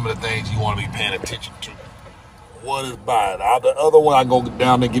this is some of the things you want to be paying attention to. What is buying? The other one, I go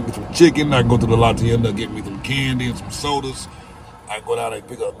down there and get me some chicken. I go to the La Tienda, get me some candy and some sodas. I go down there and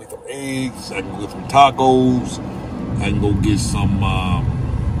pick up me some eggs. I can get some tacos. I can go get some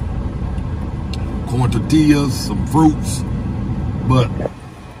corn tortillas, some fruits. But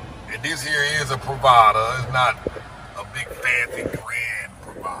this here is a Privada. It's not a big fancy grand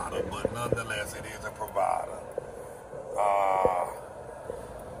Privada, but nonetheless it is a Privada.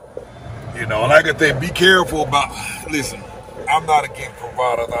 You know, like I said, be careful about, listen, I'm not against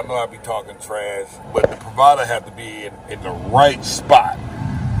Privadas. I know I be talking trash, but the Privada have to be in the right spot.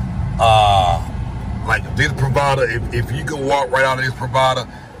 Like this Privada, if you can walk right out of this Privada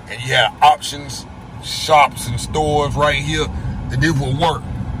and you have options, shops and stores right here, then this will work.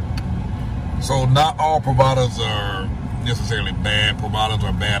 So not all Privadas are necessarily bad. Privadas are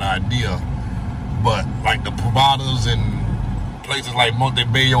a bad idea, but like the Privadas and places like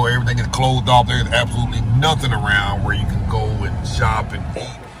Montebello, everything is closed off. There's absolutely nothing around where you can go and shop and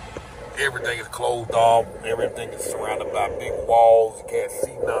eat. Everything is closed off. Everything is surrounded by big walls. You can't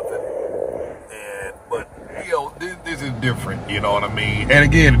see nothing. But you know, this is different. You know what I mean? And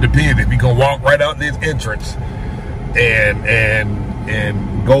again, it depends. If you can walk right out this entrance and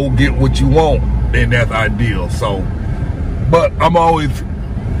go get what you want, then that's ideal. So, but I'm always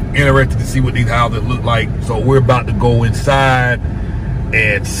interested to see what these houses look like. So we're about to go inside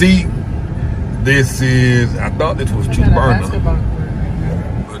and see. This is, I thought this was Chubarna,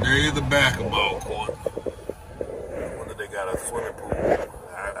 but there is a basketball court. I wonder if they got a swimming pool.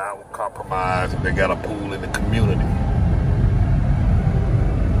 I will compromise if they got a pool in the community.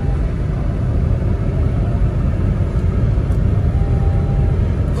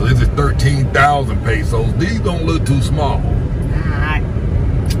 So this is 13,000 pesos. These don't look too small.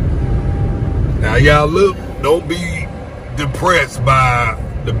 Now y'all look, don't be depressed by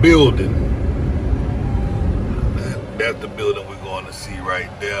the building. That's the building we're going to see right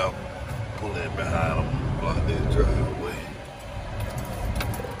there. Pull in behind them, block this driveway.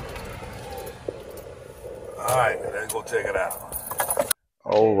 All right, let's go check it out.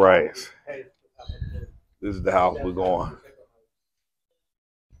 All right, this is the house we're going.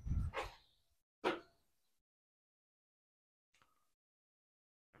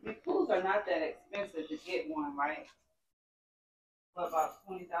 The pools are not that expensive to get one, right? What, about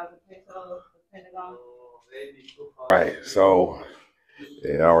 20,000 pesos, depending on? Right, so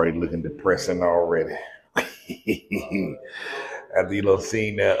they're already looking depressing already. After you don't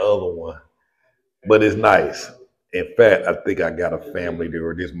seen that other one. But it's nice. In fact, I think I got a family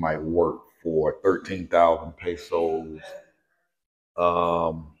there. This might work for 13,000 pesos.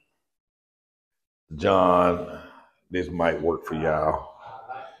 John, this might work for y'all.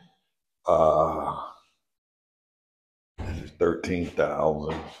 This is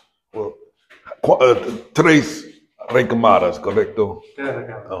 13,000. Well, tres recamadas, correcto?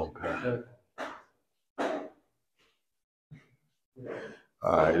 Okay.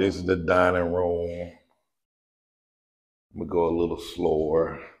 All right, this is the dining room. I'm gonna go a little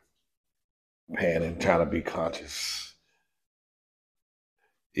slower, panning, trying to be conscious.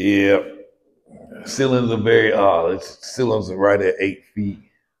 Yep. Ceilings are very odd. Ceilings are right at 8 feet.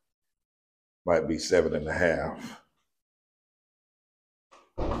 Might be 7.5.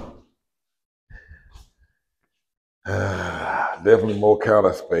 Definitely more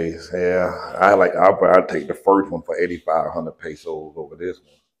counter space. Yeah, I'd take the first one for 8,500 pesos over this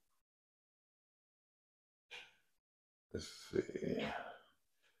one. Let's see.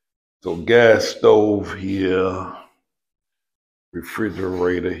 So gas stove here,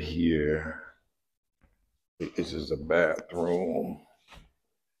 refrigerator here. This is a bathroom.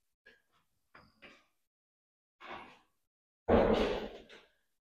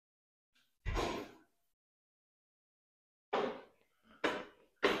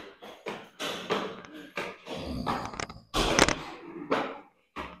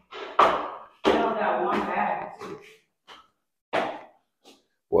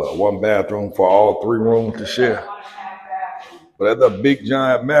 Well, one bathroom for all 3 rooms to share. But that's a big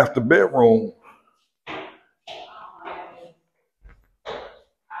giant master bedroom.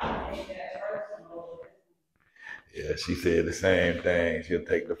 Yeah, she said the same thing. She'll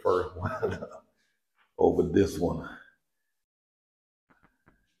take the first one over this one.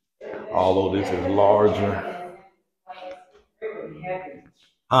 Although this is larger.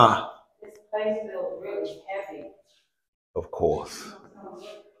 Huh? This place feels really heavy. Of course.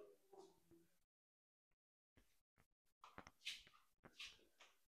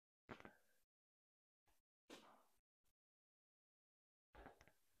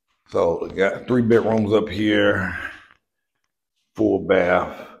 So we got 3 bedrooms up here, full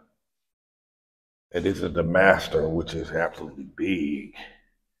bath. And this is the master, which is absolutely big.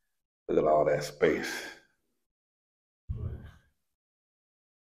 Look at all that space.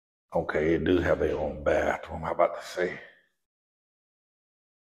 Okay, it do have their own bathroom. How about to say?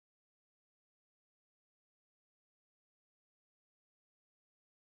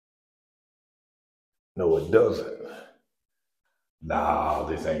 No, it doesn't. Nah,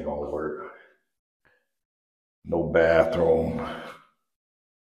 this ain't gonna work. No bathroom.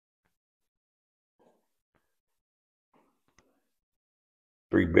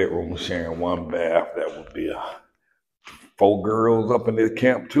 Three bedrooms sharing one bath. That would be 4 girls up in this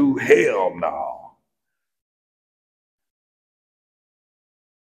camp too. Hell no.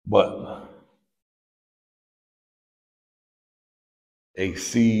 But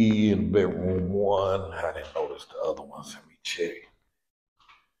AC in bedroom 1. I didn't notice the other ones. Let me check.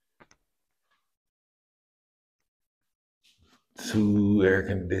 2 air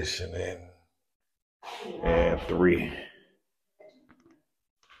conditioning and 3.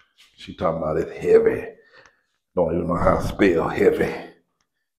 She talking about it heavy. Don't even know how to spell heavy.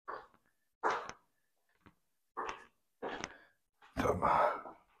 Talking about.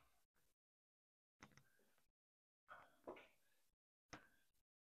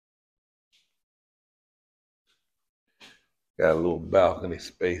 Got a little balcony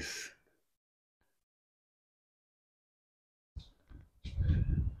space.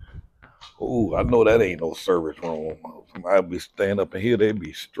 Ooh, I know that ain't no service room. Somebody be staying up in here, they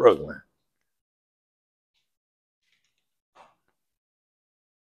be struggling.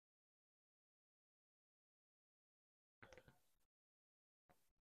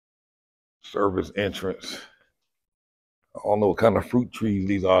 Service entrance. I don't know what kind of fruit trees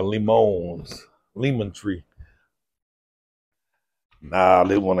these are. Lemons. Lemon tree. Nah,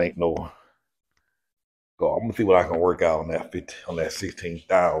 this one ain't no. So I'm gonna see what I can work out on that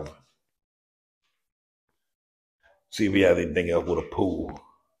 16,000. See if he has anything else with a pool.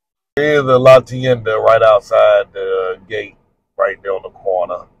 Here's the La Tienda right outside the gate, right there on the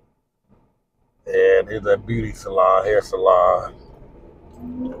corner. And here's that beauty salon, hair salon.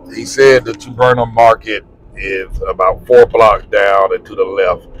 He said the Tuberno Market is about 4 blocks down and to the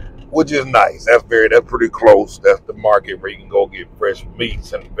left, which is nice. That's pretty close. That's the market where you can go get fresh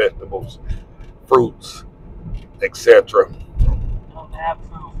meats and vegetables, fruits, etc.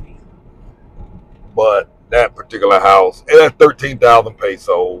 But that particular house, it has 13,000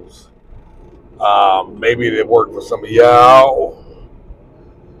 pesos. Maybe it worked for some of y'all.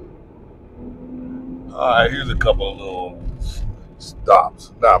 All right, here's a couple of little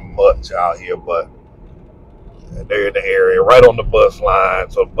stops. Not much out here, but they're in the area, right on the bus line,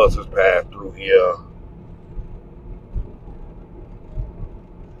 so buses pass through here.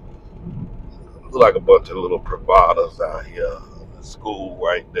 Look like a bunch of little privadas out here. The school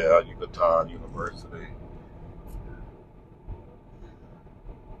right there, Yucatan University.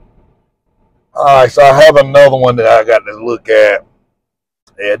 All right, so I have another one that I got to look at.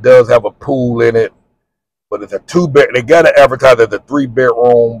 It does have a pool in it, but it's a 2-bed. They got it advertised as a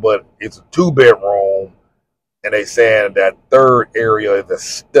 3-bedroom, but it's a 2-bedroom. And they saying that third area is a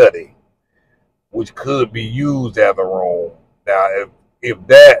study, which could be used as a room. Now, if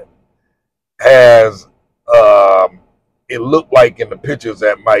that has, it looked like in the pictures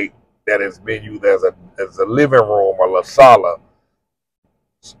that has been used as a living room or la sala.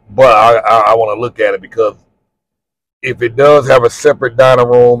 But I want to look at it, because if it does have a separate dining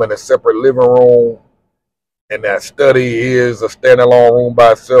room and a separate living room, and that study is a standalone room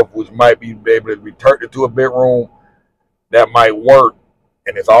by itself, which might be able to be turned into a bedroom, that might work.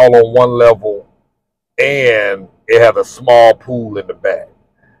 And it's all on one level, and it has a small pool in the back.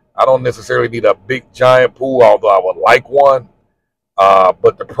 I don't necessarily need a big giant pool, although I would like one.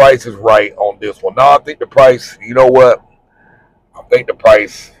 But the price is right on this one. Now I think the price, you know what? I think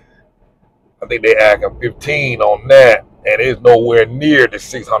they acting 15 on that, and it's nowhere near the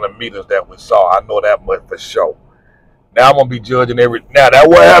 600 meters that we saw. I know that much for sure. Now I'm gonna be judging now that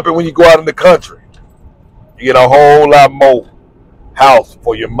what happened when you go out in the country. You get a whole lot more house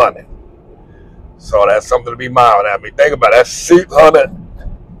for your money. So that's something to be mindful of. I mean, think about it. That's 600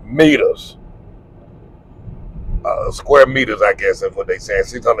 meters. Square meters, I guess that's what they saying.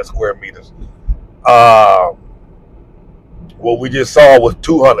 600 square meters. What we just saw was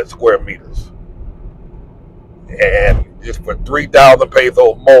 200 square meters. And just for 3,000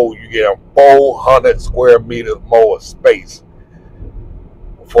 pesos more, you get 400 square meters more of space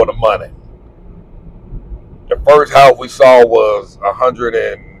for the money. The first house we saw was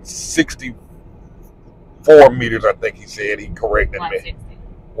 164 meters, I think he said. He corrected me.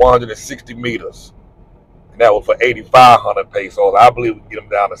 160 meters. And that was for 8,500 pesos. I believe we can get them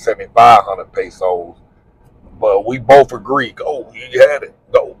down to 7,500 pesos. But we both agree. Go, you had it.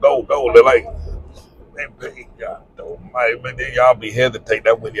 Go. They're like, man, y'all don't mind. But then y'all be hesitate.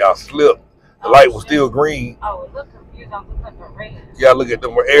 That when y'all slip. The light was still green. Oh, look confused. I'm looking for red. Yeah, look at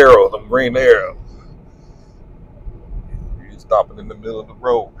them arrows, them green arrows. You stopping in the middle of the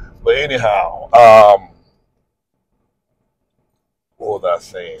road. But anyhow, what was I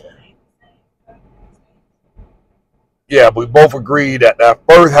saying? Yeah, we both agreed that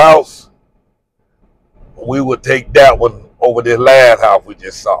first house, we would take that one over this last house we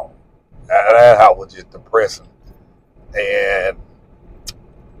just saw. That house was just depressing. And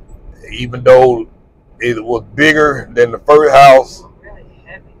even though it was bigger than the first house,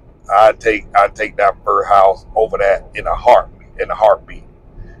 I take that first house over that in a heartbeat. And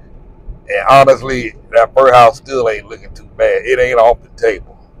honestly, that first house still ain't looking too bad. It ain't off the table.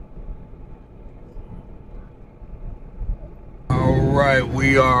 All right,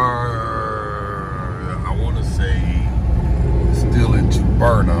 we are, I want to say, still in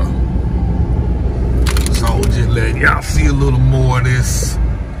Chuburna. So just letting y'all see a little more of this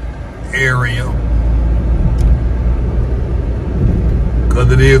area,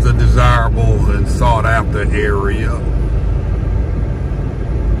 because it is a desirable and sought after area.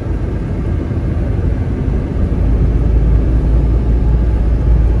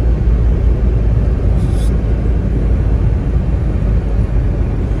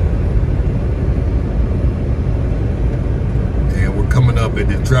 Up at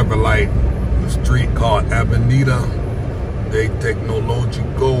the traffic light, the street called Avenida de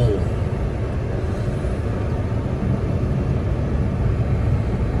Tecnologico.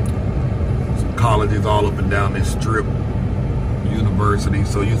 Some colleges all up and down this strip, university,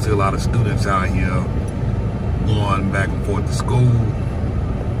 so you see a lot of students out here going back and forth to school.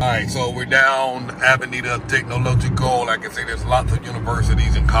 Alright, so we're down Avenida Tecnologico. Like I say, there's lots of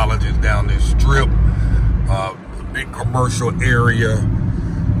universities and colleges down this strip. Big commercial area,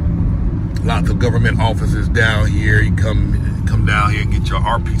 lots of government offices down here. You come down here and get your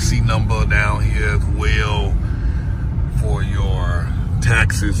RPC number down here as well for your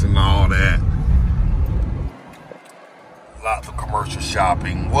taxes and all that. Lots of commercial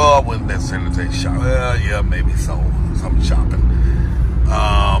shopping. Well, I wouldn't necessarily say shop. Well, yeah, maybe so. Some shopping.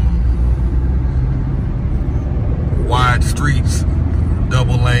 Wide streets,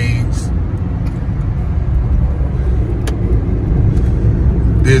 double lanes.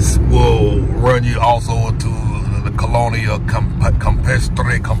 This will run you also to the Colonia Campestre,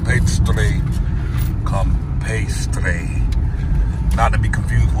 not to be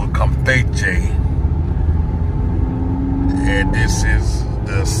confused with Campeche. And this is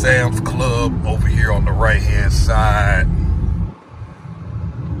the Sam's Club over here on the right hand side.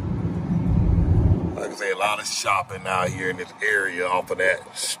 Like I say, a lot of shopping out here in this area off of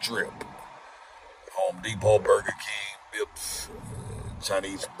that strip. Home Depot, Burger King, Bips,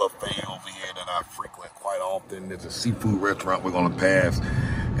 Chinese buffet over here that I frequent quite often. There's a seafood restaurant we're gonna pass,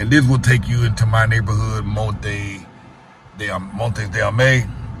 and this will take you into my neighborhood, Montes del May.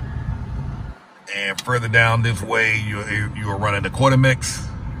 And further down this way, you are running the Quartermix,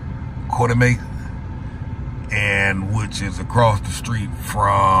 and which is across the street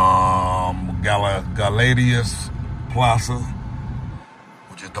from Galadius Plaza,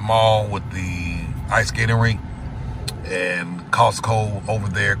 which is the mall with the ice skating rink, and Costco over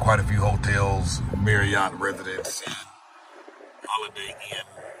there, quite a few hotels, Marriott Residence, Holiday Inn,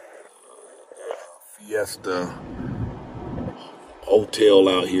 Fiesta Hotel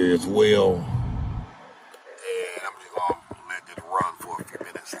out here as well. And I'm just gonna let it run for a few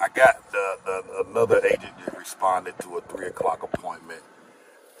minutes. I got another agent that responded to a 3 o'clock appointment.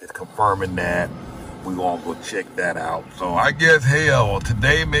 It's confirming that. We're gonna go check that out. So I guess, hell,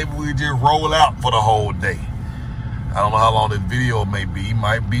 today maybe we just roll out for the whole day. I don't know how long this video may be. It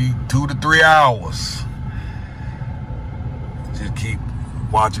might be 2 to 3 hours. Just keep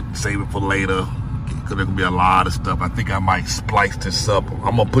watching, save it for later. Because there's gonna be a lot of stuff. I think I might splice this up.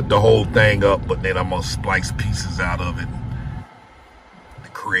 I'm gonna put the whole thing up, but then I'm gonna splice pieces out of it to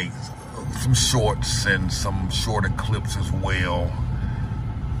create some shorts and some shorter clips as well.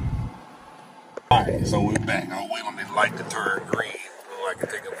 Alright, so we're back. I'll wait on this light to turn green. Look like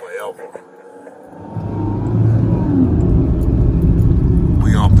it's taking forever.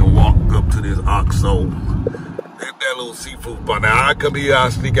 We often walk up to this OXO. There's that little seafood spot. Now I come here, I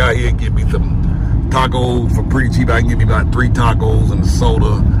sneak out here and get me some tacos for pretty cheap. I can get me about 3 tacos and a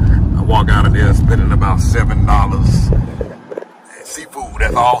soda. I walk out of there spending about $7. And seafood,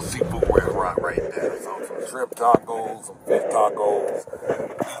 that's all seafood restaurant right there. So some shrimp tacos, some fish tacos.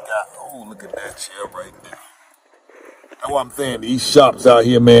 Oh, look at that chair right there. That's what I'm saying. These shops out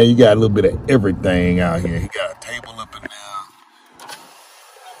here, man, you got a little bit of everything out here. You got a table up in there.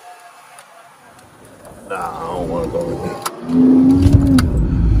 Nah, I don't want to go in there.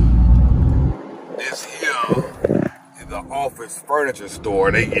 This here is an office furniture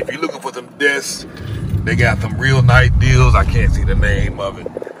store. If you're looking for some desks, they got some real nice deals. I can't see the name of it,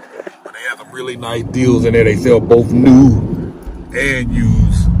 but they have some really nice deals in there. They sell both new and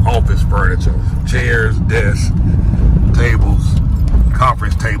used office furniture, chairs, desks, tables,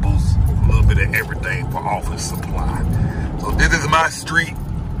 conference tables, a little bit of everything for office supply. So this is my street,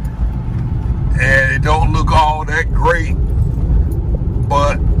 and it don't look all that great,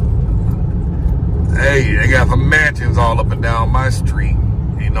 but hey, they got some mansions all up and down my street,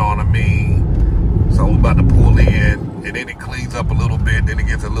 you know what I mean? So we're about to pull in, and then it cleans up a little bit, then it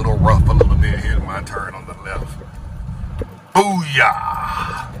gets a little rough a little bit. Here's my turn on the left.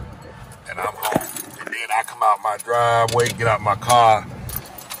 Booyah! And I'm home. And then I come out my driveway, get out my car,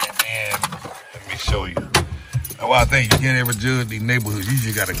 and then let me show you. That's why I think you can't ever judge these neighborhoods. You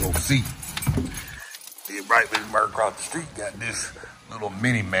just gotta go see. Right across the street got this little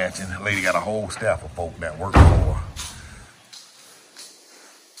mini mansion. The lady got a whole staff of folk that work for her.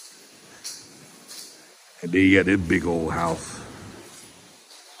 And then you got this big old house.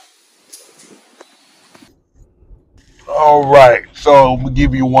 All right, so I'm gonna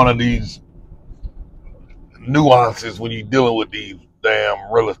give you one of these nuances when you're dealing with these damn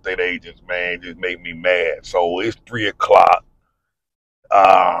real estate agents, man. It just made me mad. So it's 3 o'clock.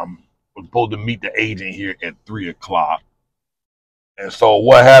 We're supposed to meet the agent here at 3 o'clock. And so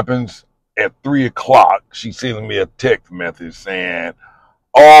what happens at 3 o'clock, she sends me a text message saying,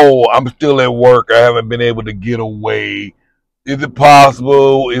 oh, I'm still at work. I haven't been able to get away. Is it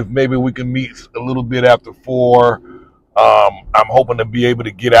possible if maybe we can meet a little bit after 4? I'm hoping to be able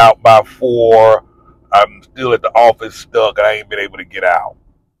to get out by 4. I'm still at the office stuck. I ain't been able to get out.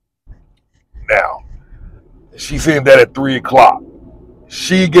 Now, she sent that at 3 o'clock.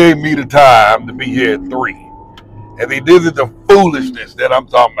 She gave me the time to be here at 3. And see, this is the foolishness that I'm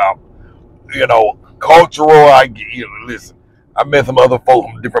talking about. You know, cultural, listen, I met some other folks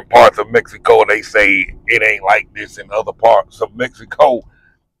from different parts of Mexico, and they say it ain't like this in other parts of Mexico.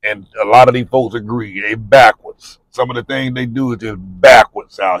 And a lot of these folks agree. They backwards. Some of the things they do is just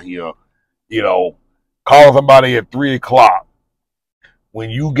backwards out here. You know, call somebody at 3 o'clock when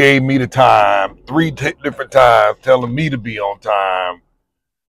you gave me the time, 3 different times, telling me to be on time,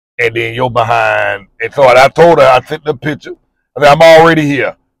 and then you're behind. And so I told her, I sent the picture. I said, I'm already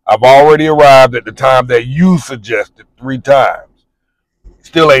here. I've already arrived at the time that you suggested 3 times.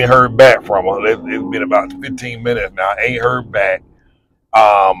 Still ain't heard back from her. It's been about 15 minutes now. Ain't heard back.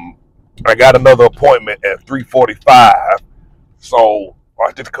 I got another appointment at 3:45. So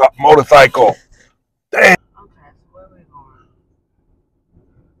watch this motorcycle. Damn. Okay, so where we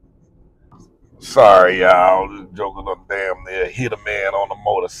going? Sorry, y'all. Just joking on damn near hit a man on a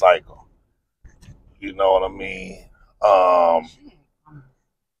motorcycle. You know what I mean?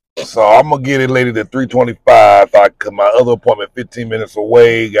 So I'm gonna get it later to 3:25. Cause my other appointment 15 minutes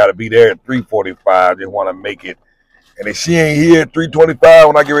away. Got to be there at 3:45. Just want to make it. And if she ain't here at 3:25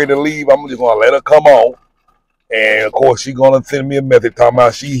 when I get ready to leave, I'm just gonna let her come on. And of course, she gonna send me a message talking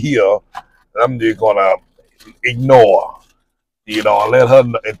about she here. I'm just gonna ignore. You know, and let her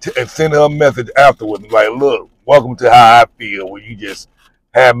and send her a message afterwards. Like, look, welcome to how I feel when you just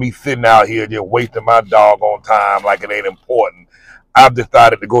have me sitting out here just wasting my doggone time like it ain't important. I've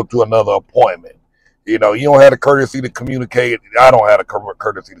decided to go to another appointment. You know, you don't have the courtesy to communicate. I don't have the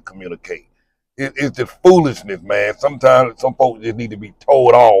courtesy to communicate. It's just foolishness, man. Sometimes some folks just need to be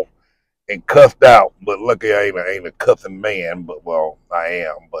told off and cussed out. But lucky I ain't a cussing man. But well, I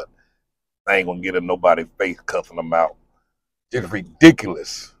am. But I ain't gonna get in nobody's face cussing them out. It's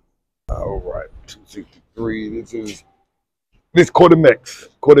ridiculous. All right, 263. This Quartermax.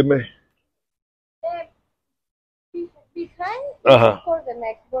 Quartermax. Behind Uh-huh. is for the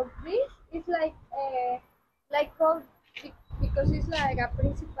next, but this is like called because it's like a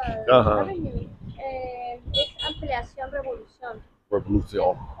principal avenue, and it's ampliación revolución.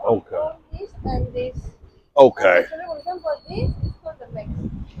 Revolution. Okay. All this and this. Okay. Ampliación revolución, but this is for the next.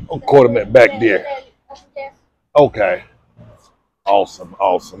 Oh, Quartermax back there. Yes. Okay. Awesome.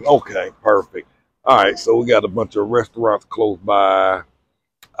 Okay, perfect. All right, so we got a bunch of restaurants close by.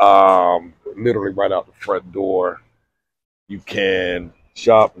 Literally right out the front door. You can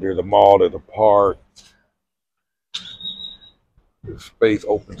shop. There's a mall. There's a park. There's space,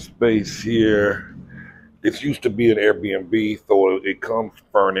 open space here. This used to be an Airbnb, so it comes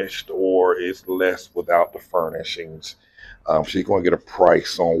furnished or it's less without the furnishings. So you're going to get a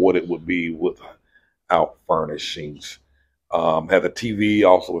price on what it would be without furnishings. Have a TV,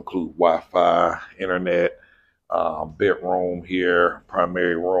 also include Wi-Fi, internet, bedroom here,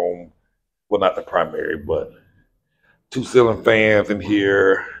 primary room. Well, not the primary, but 2 ceiling fans in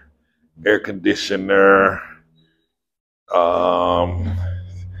here, air conditioner, blah,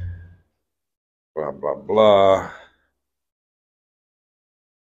 blah, blah.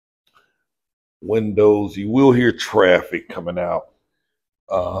 Windows, you will hear traffic coming out.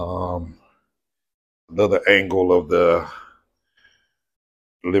 Another angle of the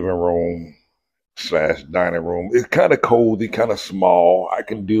living room / dining room. It's kind of cozy, kind of small. I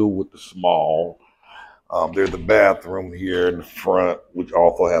can deal with the small. There's a bathroom here in the front, which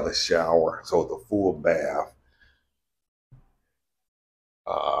also has a shower, so it's a full bath.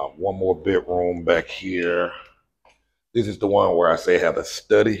 One more bedroom back here. This is the one where I say have a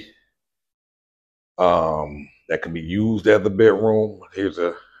study that can be used as a bedroom. Here's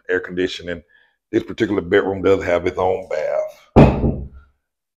a air conditioning. This particular bedroom does have its own bath.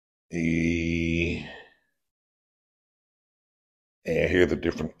 And here's a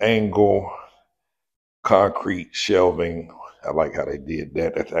different angle. Concrete shelving. I like how they did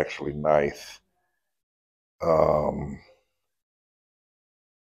that. That's actually nice.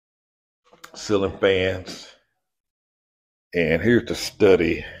 Ceiling fans. And here's the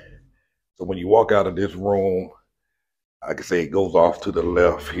study. So when you walk out of this room, I can say it goes off to the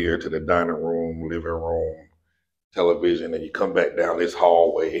left here to the dining room, living room, television, and you come back down this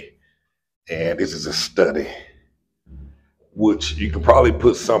hallway, and this is a study, which you can probably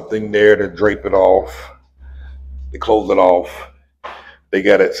put something there to drape it off, to close it off. They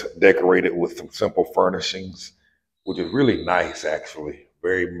got it decorated with some simple furnishings, which is really nice, actually.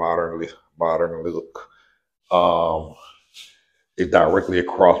 Very modern look. It's directly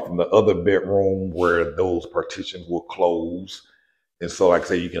across from the other bedroom where those partitions will close. And so, like I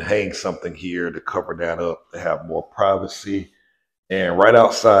say, you can hang something here to cover that up to have more privacy. And right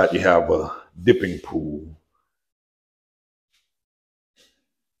outside, you have a dipping pool.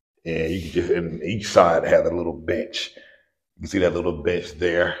 And you can just, and each side has a little bench. You can see that little bench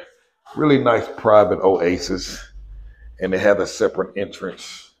there. Really nice private oasis. And they have a separate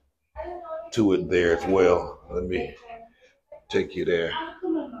entrance to it there as well. Let me take you there.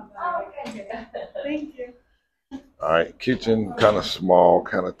 Thank you. All right, kitchen kind of small,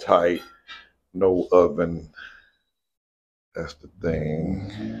 kind of tight, no oven. That's the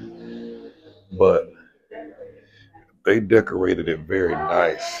thing. But they decorated it very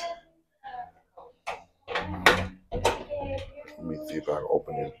nice. Let me see if I can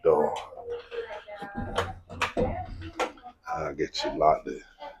open this door. I'll get you locked in.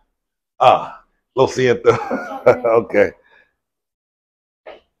 Lo siento. Okay.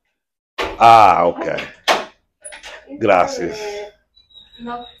 Okay. Gracias.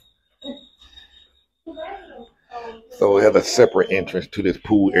 So it has a separate entrance to this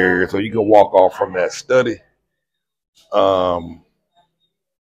pool area, so you can walk off from that study.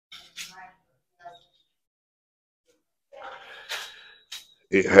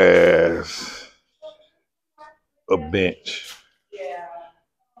 It has a bench.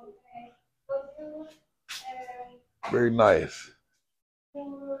 Very nice.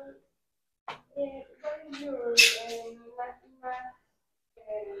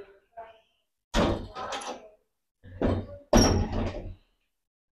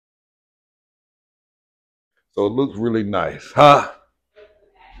 So it looks really nice, huh?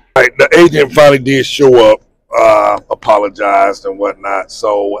 All right, the agent finally did show up, apologized and whatnot.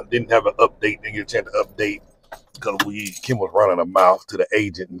 So I didn't have an update, didn't get a chance to update because Kim was running a mouth to the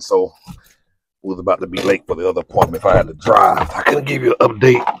agent, and so was about to be late for the other appointment if I had to drive. I couldn't give you an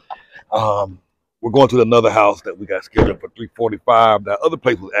update. We're going to another house that we got scheduled for 3:45. That other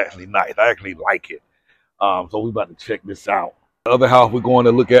place was actually nice. I actually like it. So we're about to check this out. The other house we're going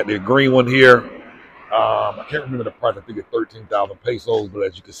to look at, the green one here. I can't remember the price. I think it's 13,000 pesos, but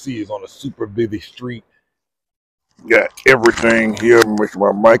as you can see, it's on a super busy street. Got everything here. Make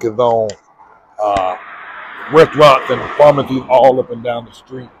sure my mic is on. Restaurants and pharmacies all up and down the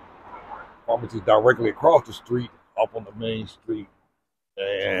street. Pharmacies directly across the street, up on the main street,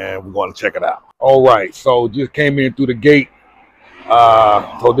 and we're going to check it out. All right, so just came in through the gate.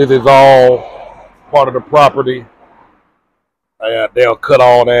 So this is all part of the property. They'll cut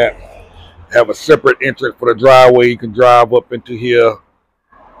all that. Have a separate entrance for the driveway. You can drive up into here,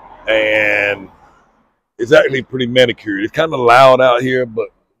 and it's actually pretty manicured. It's kind of loud out here, but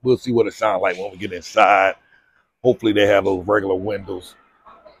we'll see what it sounds like when we get inside. Hopefully they have those regular windows.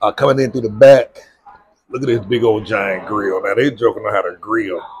 Coming in through the back, look at this big old giant grill. Now they joking on how to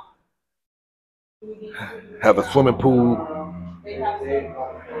grill. Have a swimming pool.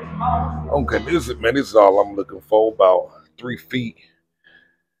 Okay, this is all I'm looking for. About 3 feet.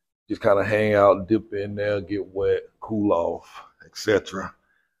 Just kind of hang out, dip in there, get wet, cool off, etc.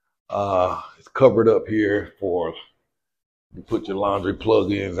 It's covered up here for you put your laundry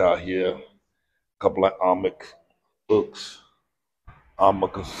plug-ins out here. A couple of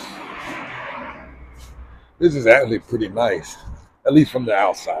amicus. This is actually pretty nice, at least from the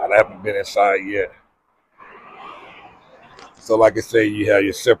outside. I haven't been inside yet. So like I say, you have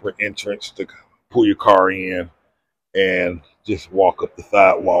your separate entrance to pull your car in and just walk up the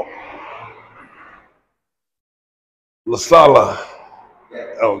sidewalk. La Sala.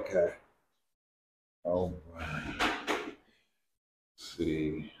 Okay. All right. Let's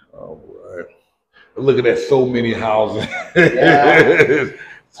see. All right. Look at that, so many houses. Yeah.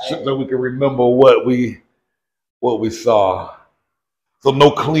 So we can remember what we saw. So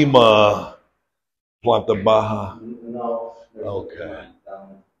no clima, Planta Baja. No. Okay.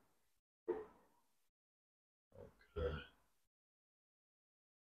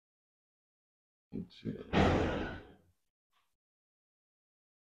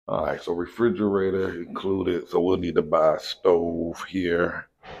 All right, so refrigerator included. So we'll need to buy a stove here.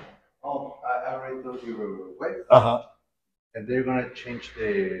 Oh, I already told you wait. And they're gonna change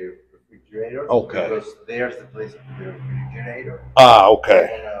the refrigerator. Okay. Because there's the place for the refrigerator. Okay.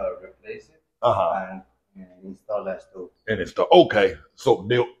 They're gonna replace it. And install that stove. Okay. So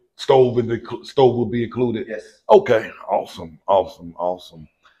the stove will be included. Yes. Okay. Awesome. All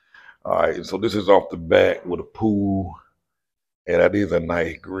right. So this is off the back with a pool, and that is a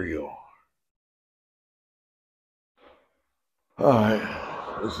nice grill. All right.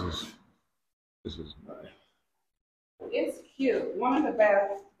 This is nice. It's cute. One of the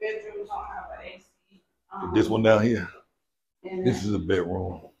bedrooms don't have an AC. This one down here. This is a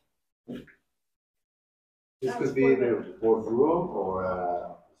bedroom. This could be the boardroom or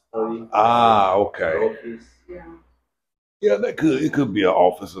a study. Okay. Office. Yeah, it could be an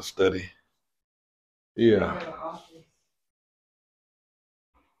office or study. Yeah.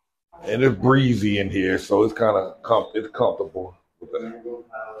 And it's breezy in here, so it's kind of comfortable with that.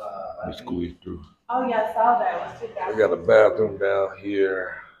 Let me squeeze through. Oh yeah, I saw that. We got a bathroom down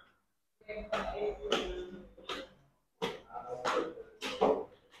here.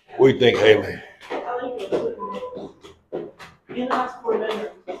 What do you think, Haley?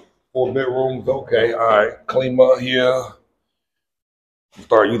 Four bedrooms, okay, all right. Clima here.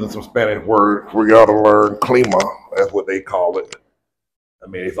 Start using some Spanish words for y'all to learn. Clima, that's what they call it. I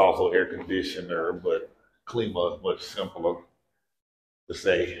mean, it's also air conditioner, but clima is much simpler to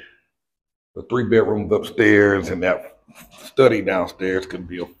say. The 3 bedrooms upstairs and that study downstairs could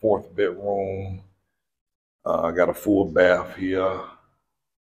be a 4th bedroom. I got a full bath here.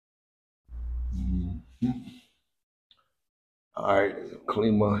 All right,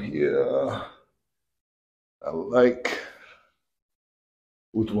 clima here. I like.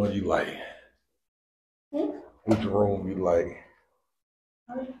 Which one you like? Which room you like?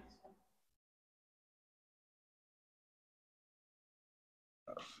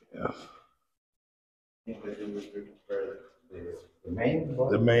 Yes.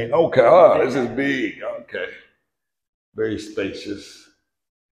 The main. Okay. Oh, this is big. Okay. Very spacious.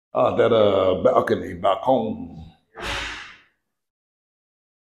 That balcony.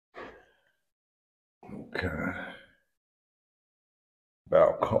 Okay.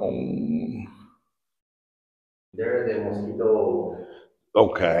 Balcony. There, the mosquito.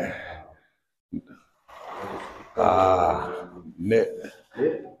 Okay. Net.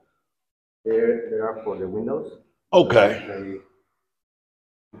 There are for the windows. Okay. They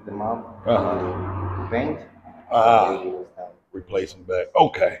put them up. Paint. Replace them back.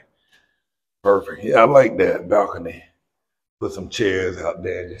 Okay. Perfect. Yeah, I like that balcony. Put some chairs out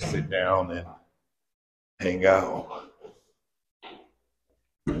there, just sit down and hang out.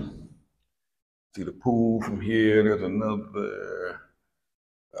 See the pool from here. There's another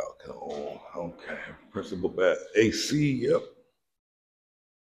balcony. Okay. Principal bath. AC, yep.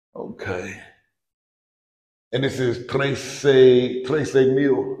 Okay. And this is 13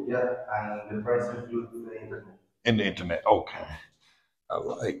 mil. Yeah, and the price includes the internet. In the internet. Okay. I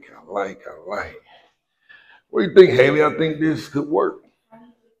like. What do you think, Haley? I think this could work.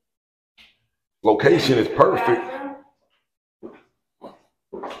 Location is perfect.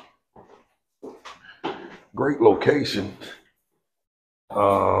 Great location.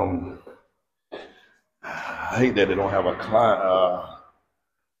 I hate that they don't have a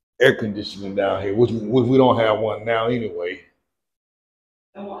air conditioning down here, which we don't have one now anyway.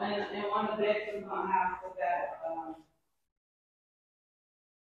 And one of the bedrooms gonna have for that.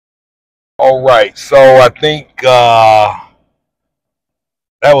 All right, so I think that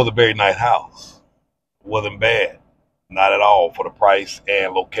was a very nice house. Wasn't bad, not at all for the price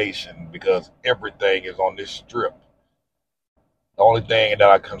and location because everything is on this strip. The only thing that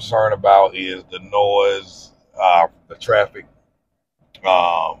I'm concerned about is the noise, the traffic.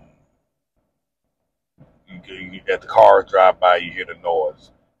 As the cars drive by, you hear the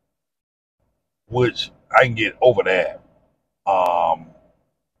noise, which I can get over that.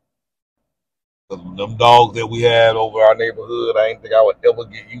 Them dogs that we had over our neighborhood, I didn't think I would ever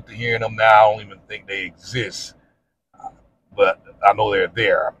get used to hearing them now. I don't even think they exist, but I know they're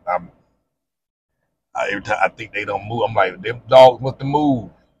there. Every time I think they don't move, I'm like, them dogs must have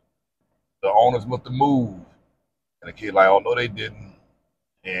moved. The owners must have moved. And the kid like, oh no, they didn't.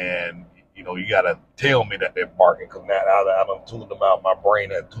 And you know, you gotta tell me that they're barking because now I done tuned them out. My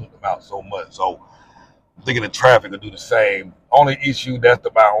brain had tuned them out so much. So I'm thinking the traffic will do the same. Only issue, that's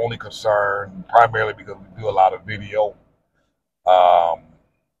my only concern, primarily because we do a lot of video.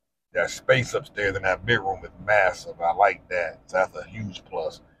 That space upstairs in that bedroom is massive. I like that. So that's a huge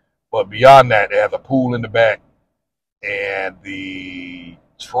plus. But beyond that, it has a pool in the back and the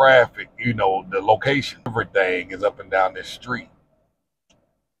traffic, you know, the location, everything is up and down this street.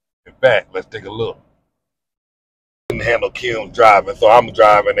 In fact, let's take a look. I couldn't handle Kim driving, so I'm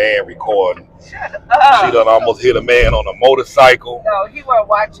driving and recording. Shut up. She done almost hit a man on a motorcycle. No, he wasn't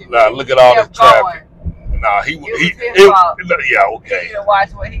watching. Now look at all this traffic. Nah, yeah, okay. He didn't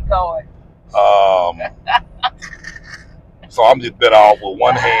watch where he going. So I'm just better off with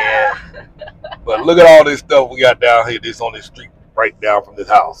one hand. But look at all this stuff we got down here. This on this street, right down from this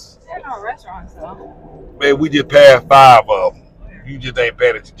house. There are no restaurants though. Man, we just passed 5 of them. You just ain't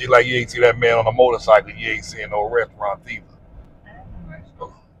paying attention. Just like you ain't see that man on a motorcycle, you ain't seeing no restaurants either.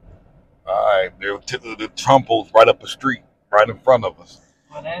 All right, there the Trumpos right up the street, right in front of us.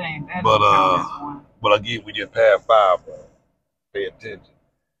 Well, that ain't that. But again, we just passed 5 of them. Pay attention.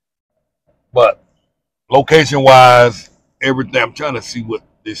 But location-wise, everything. I'm trying to see what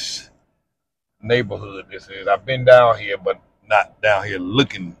this neighborhood this is. I've been down here, but not down here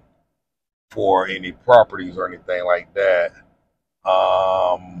looking for any properties or anything like that.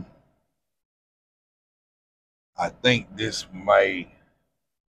 I think this might.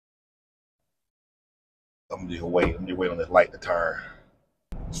 I'm just wait on this light to turn.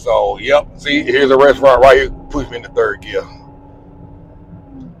 So, yep. See, here's a restaurant right here. Push me in the 3rd gear.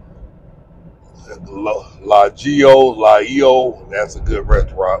 La Io. That's a good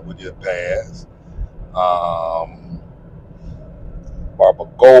restaurant we just passed.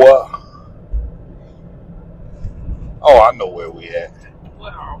 Barbacoa. Oh, I know where we at.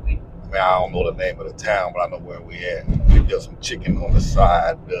 Where are we? I mean, I don't know the name of the town, but I know where we at. We got some chicken on the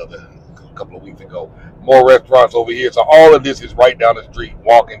side a couple of weeks ago. More restaurants over here. So all of this is right down the street,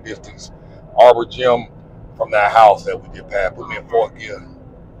 walking distance. Arbor Gym from that house that we just passed. Put me in 4th gear.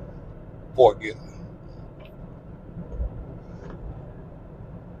 4th gear.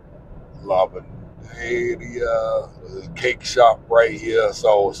 Lavadia, cake shop right here.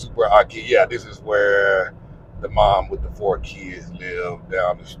 So super arcade. Yeah, this is where the mom with the 4 kids live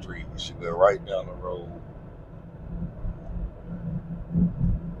down the street. She live right down the road.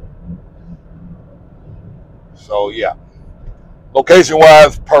 So yeah, location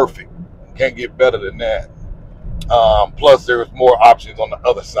wise, perfect. Can't get better than that. Plus, there's more options on the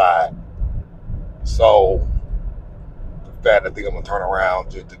other side. So, in fact, I think I'm gonna turn around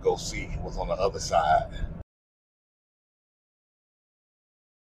just to go see what's on the other side.